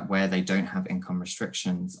that where they don't have income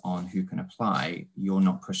restrictions on who can apply, you're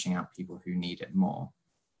not pushing out people who need it more.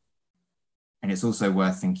 And it's also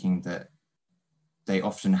worth thinking that they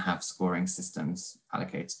often have scoring systems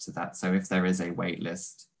allocated to that. So if there is a wait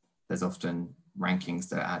list, there's often rankings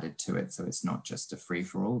that are added to it. So it's not just a free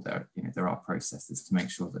for all. There are processes to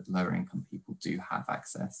make sure that lower income people do have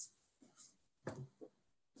access.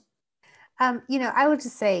 I would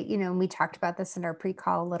just say, and we talked about this in our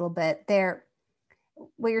pre-call a little bit there.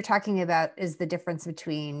 What you're talking about is the difference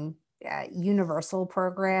between universal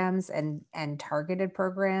programs and targeted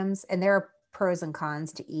programs. And there are pros and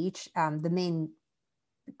cons to each. The main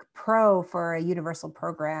pro for a universal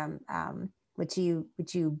program, which you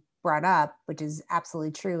brought up, which is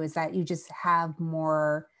absolutely true, is that you just have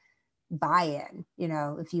more buy-in.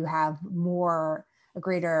 If you have a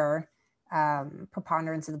greater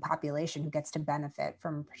preponderance of the population who gets to benefit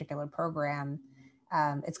from a particular program,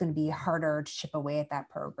 it's going to be harder to chip away at that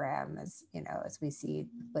program, as we see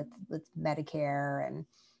with Medicare and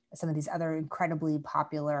some of these other incredibly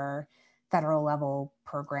popular federal level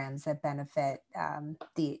programs that benefit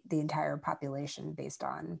the entire population based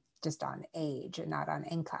on age and not on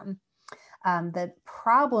income. The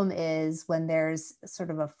problem is when there's sort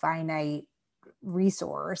of a finite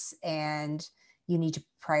resource and you need to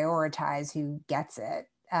prioritize who gets it,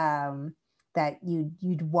 that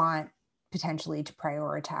you'd want potentially to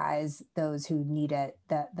prioritize those who need it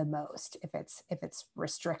the most if it's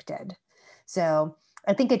restricted. So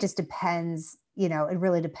I think it just depends, it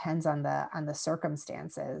really depends on the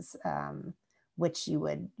circumstances, which you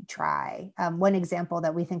would try. One example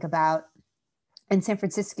that we think about in San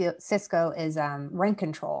Francisco is rent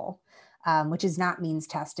control, which is not means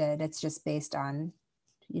tested. It's just based on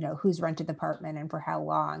who's rented the apartment and for how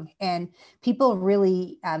long. And people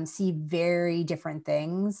really see very different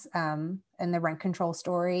things in the rent control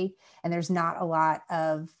story. And there's not a lot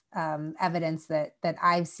of evidence that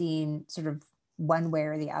I've seen sort of one way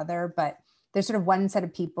or the other, but there's sort of one set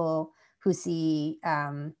of people who see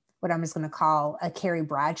what I'm just going to call a Carrie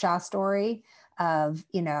Bradshaw story of,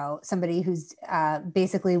 somebody who's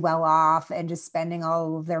basically well off and just spending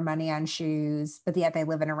all of their money on shoes, but yet they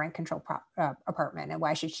live in a rent control apartment, and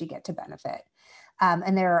why should she get to benefit?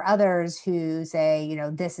 And there are others who say,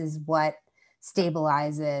 this is what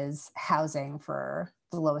stabilizes housing for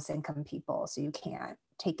the lowest income people, so you can't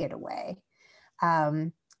take it away.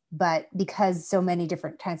 But because so many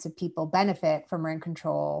different types of people benefit from rent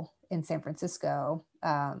control in San Francisco,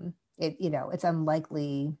 it's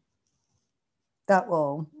unlikely that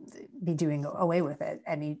we'll be doing away with it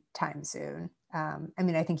anytime soon.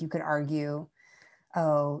 I think you could argue,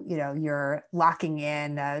 you're locking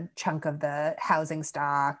in a chunk of the housing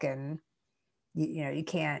stock, and you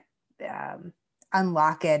can't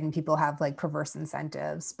unlock it, and people have like perverse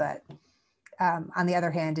incentives. But on the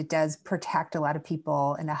other hand, it does protect a lot of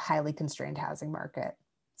people in a highly constrained housing market.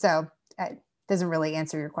 So it doesn't really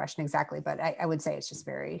answer your question exactly, but I would say it's just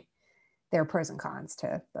there are pros and cons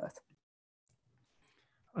to both.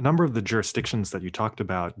 A number of the jurisdictions that you talked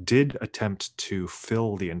about did attempt to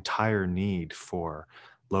fill the entire need for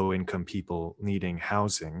low-income people needing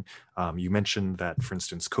housing. You mentioned that, for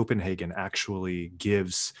instance, Copenhagen actually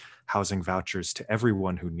gives housing vouchers to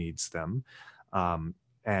everyone who needs them.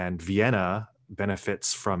 And Vienna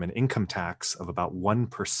benefits from an income tax of about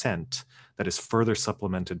 1% that is further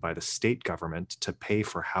supplemented by the state government to pay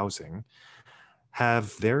for housing.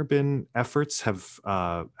 Have there been efforts, have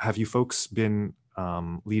you folks been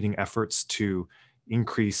leading efforts to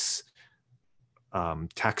increase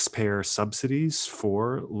taxpayer subsidies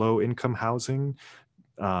for low-income housing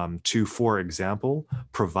to, for example,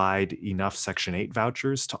 provide enough Section 8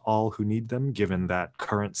 vouchers to all who need them, given that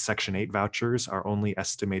current Section 8 vouchers are only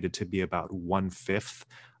estimated to be about 1/5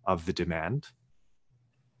 of the demand?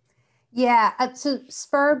 Yeah, so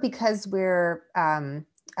SPUR, because we're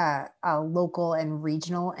a local and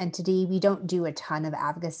regional entity, we don't do a ton of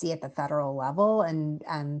advocacy at the federal level,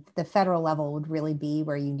 and the federal level would really be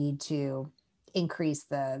where you need to increase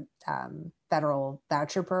the federal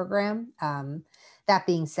voucher program. That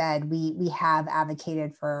being said, we have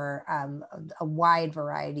advocated for a wide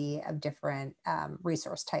variety of different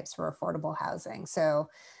resource types for affordable housing. So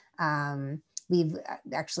we've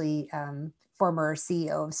actually, former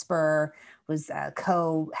CEO of SPUR was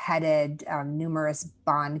co-headed numerous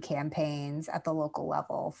bond campaigns at the local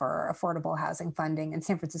level for affordable housing funding. And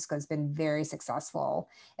San Francisco has been very successful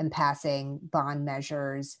in passing bond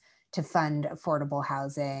measures to fund affordable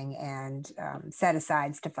housing and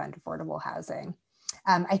set-asides to fund affordable housing.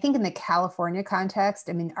 I think in the California context,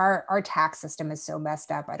 I mean, our tax system is so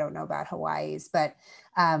messed up. I don't know about Hawaii's, but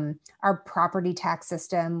our property tax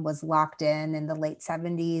system was locked in the late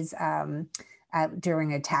 70s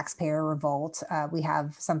during a taxpayer revolt. We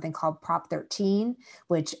have something called Prop 13,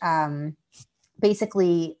 which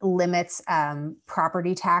basically limits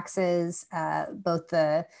property taxes. Both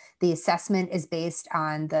the assessment is based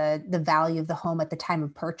on the value of the home at the time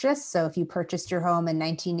of purchase. So if you purchased your home in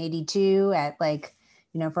 1982 at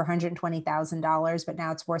for $120,000, but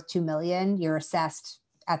now it's worth $2 million, you're assessed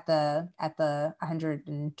at the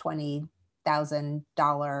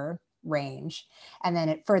 $120,000 range, and then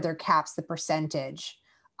it further caps the percentage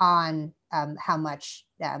on how much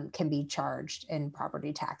can be charged in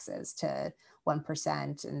property taxes to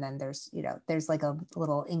 1%, and then there's like a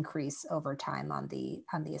little increase over time on the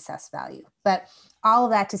assessed value. But all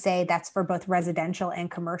of that to say, that's for both residential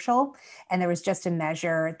and commercial. And there was just a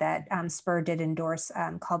measure that SPUR did endorse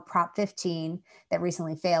called Prop 15 that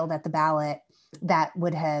recently failed at the ballot that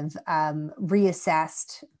would have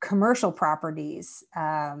reassessed commercial properties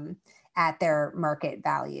at their market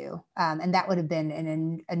value. And that would have been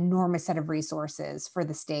an enormous set of resources for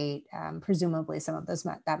the state. Presumably some of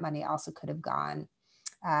that money also could have gone,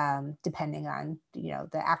 depending on the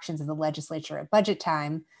actions of the legislature at budget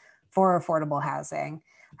time, for affordable housing.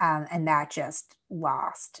 And that just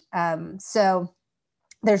lost. So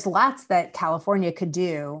there's lots that California could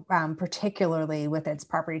do, particularly with its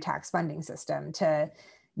property tax funding system, to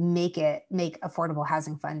make affordable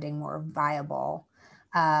housing funding more viable.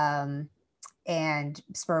 And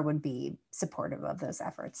SPUR would be supportive of those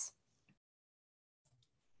efforts.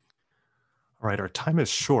 All right, our time is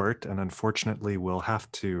short, and unfortunately, we'll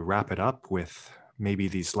have to wrap it up with maybe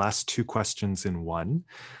these last two questions in one.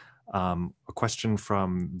 A question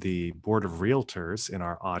from the Board of Realtors in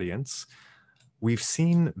our audience. We've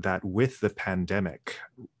seen that with the pandemic,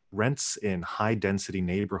 rents in high-density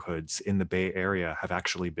neighborhoods in the Bay Area have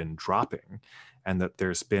actually been dropping, and that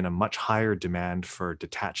there's been a much higher demand for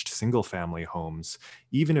detached single-family homes,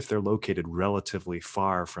 even if they're located relatively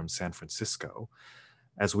far from San Francisco.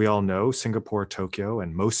 As we all know, Singapore, Tokyo,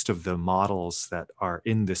 and most of the models that are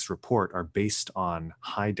in this report are based on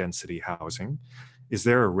high-density housing. Is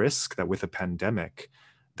there a risk that with a pandemic,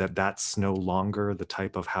 that's no longer the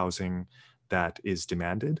type of housing that is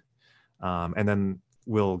demanded? And then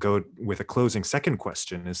we'll go with a closing second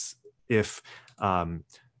question, is if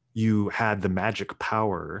you had the magic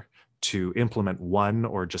power to implement one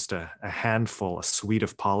or just a handful, a suite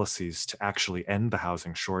of policies to actually end the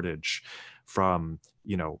housing shortage from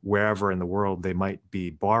wherever in the world they might be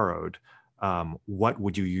borrowed, what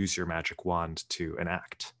would you use your magic wand to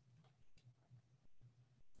enact?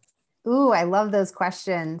 Ooh, I love those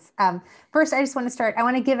questions. First, I just want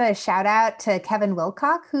to give a shout out to Kevin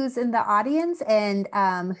Wilcock, who's in the audience and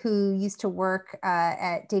who used to work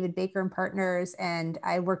at David Baker and Partners. And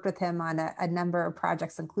I worked with him on a number of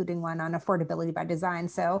projects, including one on affordability by design.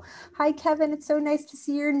 So hi, Kevin, it's so nice to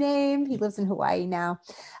see your name. He lives in Hawaii now.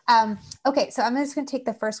 Okay, so I'm just going to take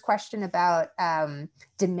the first question about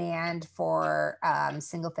demand for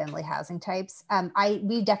single family housing types.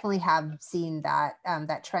 We definitely have seen that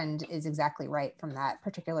that trend is exactly right from that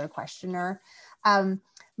particular questioner.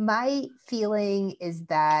 My feeling is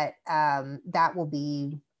that that will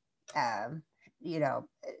be, as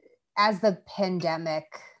the pandemic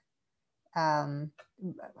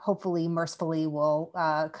hopefully mercifully will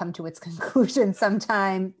come to its conclusion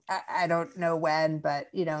sometime. I don't know when, but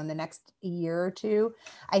in the next year or two,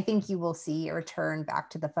 I think you will see a return back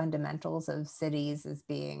to the fundamentals of cities as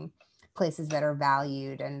being places that are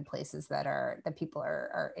valued and places that people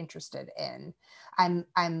are interested in.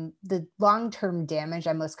 The long-term damage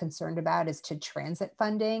I'm most concerned about is to transit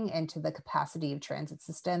funding and to the capacity of transit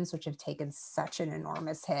systems, which have taken such an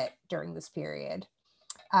enormous hit during this period.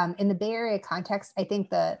 In the Bay Area context, I think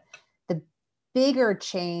the bigger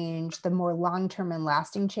change, the more long-term and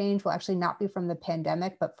lasting change will actually not be from the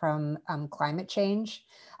pandemic, but from climate change.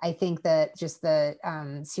 I think that just the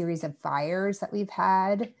series of fires that we've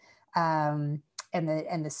had and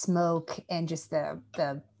the smoke and just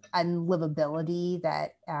the unlivability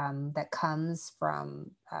that that comes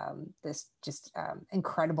from this just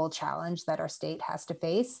incredible challenge that our state has to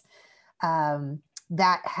face.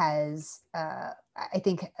 That has, I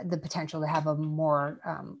think, the potential to have a more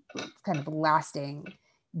kind of lasting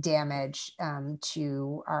damage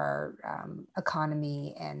to our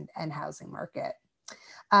economy and housing market.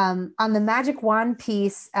 On the magic wand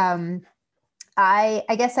piece,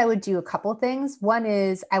 I guess I would do a couple things. One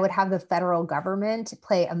is I would have the federal government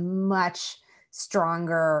play a much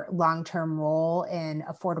stronger long-term role in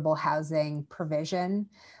affordable housing provision,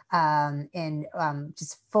 in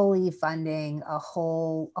just fully funding a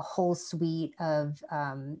whole suite of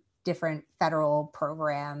different federal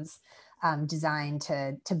programs designed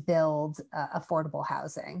to build affordable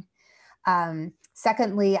housing.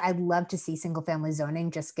 Secondly, I'd love to see single-family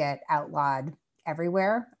zoning just get outlawed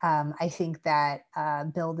everywhere. I think that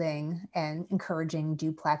building and encouraging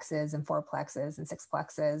duplexes and fourplexes and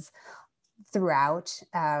sixplexes throughout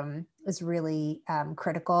is really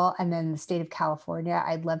critical. And then the state of California,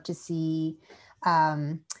 I'd love to see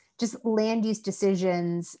just land use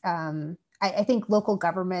decisions. I think local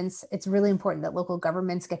governments, it's really important that local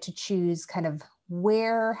governments get to choose kind of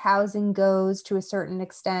where housing goes to a certain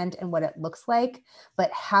extent and what it looks like,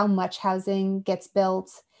 but how much housing gets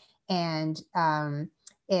built and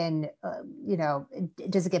you know,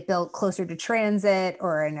 does it get built closer to transit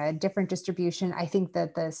or in a different distribution? I think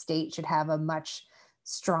that the state should have a much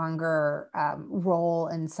stronger role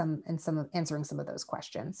in some of answering some of those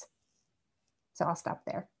questions. So I'll stop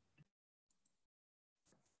there.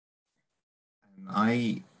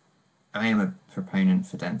 I am a proponent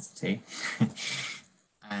for density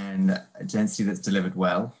and density that's delivered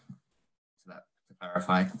well, so that to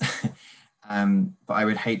clarify. But I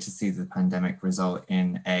would hate to see the pandemic result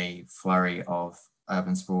in a flurry of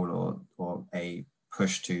urban sprawl or a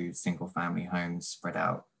push to single family homes spread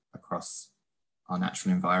out across our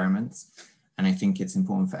natural environments. And I think it's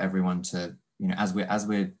important for everyone to, you know, as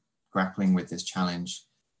we're grappling with this challenge,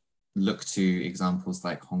 look to examples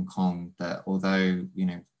like Hong Kong, that although, you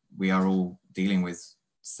know, we are all dealing with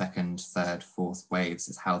second, third, fourth waves,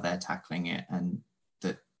 is how they're tackling it, and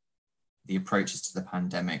that the approaches to the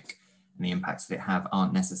pandemic and the impacts that it have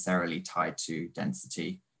aren't necessarily tied to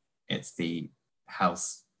density. It's the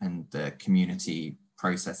health and the community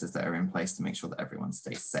processes that are in place to make sure that everyone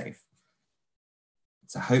stays safe.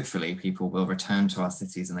 So hopefully people will return to our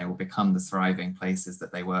cities and they will become the thriving places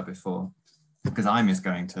that they were before. Because I miss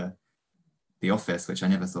going to the office, which I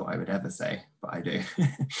never thought I would ever say, but I do.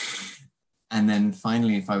 And then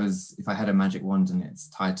finally, if I had a magic wand and it's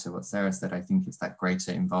tied to what Sarah said, I think it's that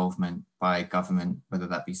greater involvement by government, whether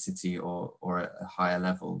that be city or at a higher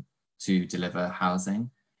level, to deliver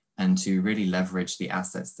housing and to really leverage the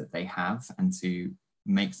assets that they have and to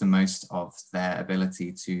make the most of their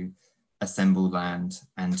ability to assemble land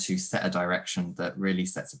and to set a direction that really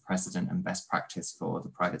sets a precedent and best practice for the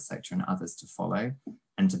private sector and others to follow,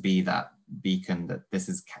 and to be that beacon that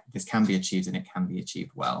this can be achieved and it can be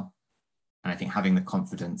achieved well. And I think having the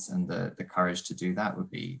confidence and the courage to do that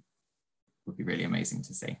would be really amazing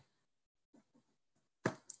to see.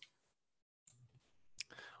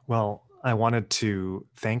 Well, I wanted to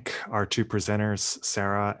thank our two presenters,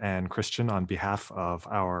 Sarah and Christian, on behalf of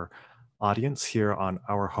our audience here on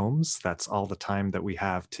Our Homes. That's all the time that we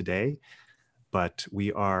have today, but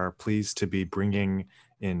we are pleased to be bringing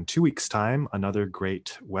in 2 weeks' time another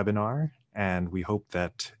great webinar, and we hope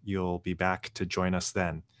that you'll be back to join us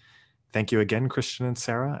then. Thank you again, Christian and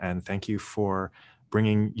Sarah, and thank you for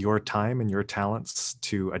bringing your time and your talents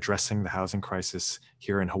to addressing the housing crisis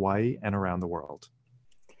here in Hawaii and around the world.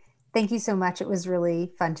 Thank you so much. It was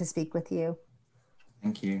really fun to speak with you.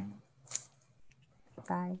 Thank you.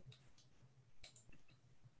 Bye.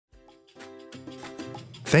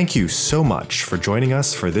 Thank you so much for joining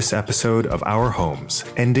us for this episode of Our Homes,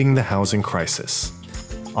 Ending the Housing Crisis.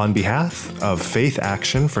 On behalf of Faith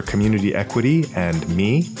Action for Community Equity and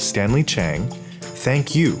me, Stanley Chang,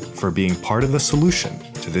 thank you for being part of the solution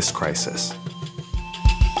to this crisis.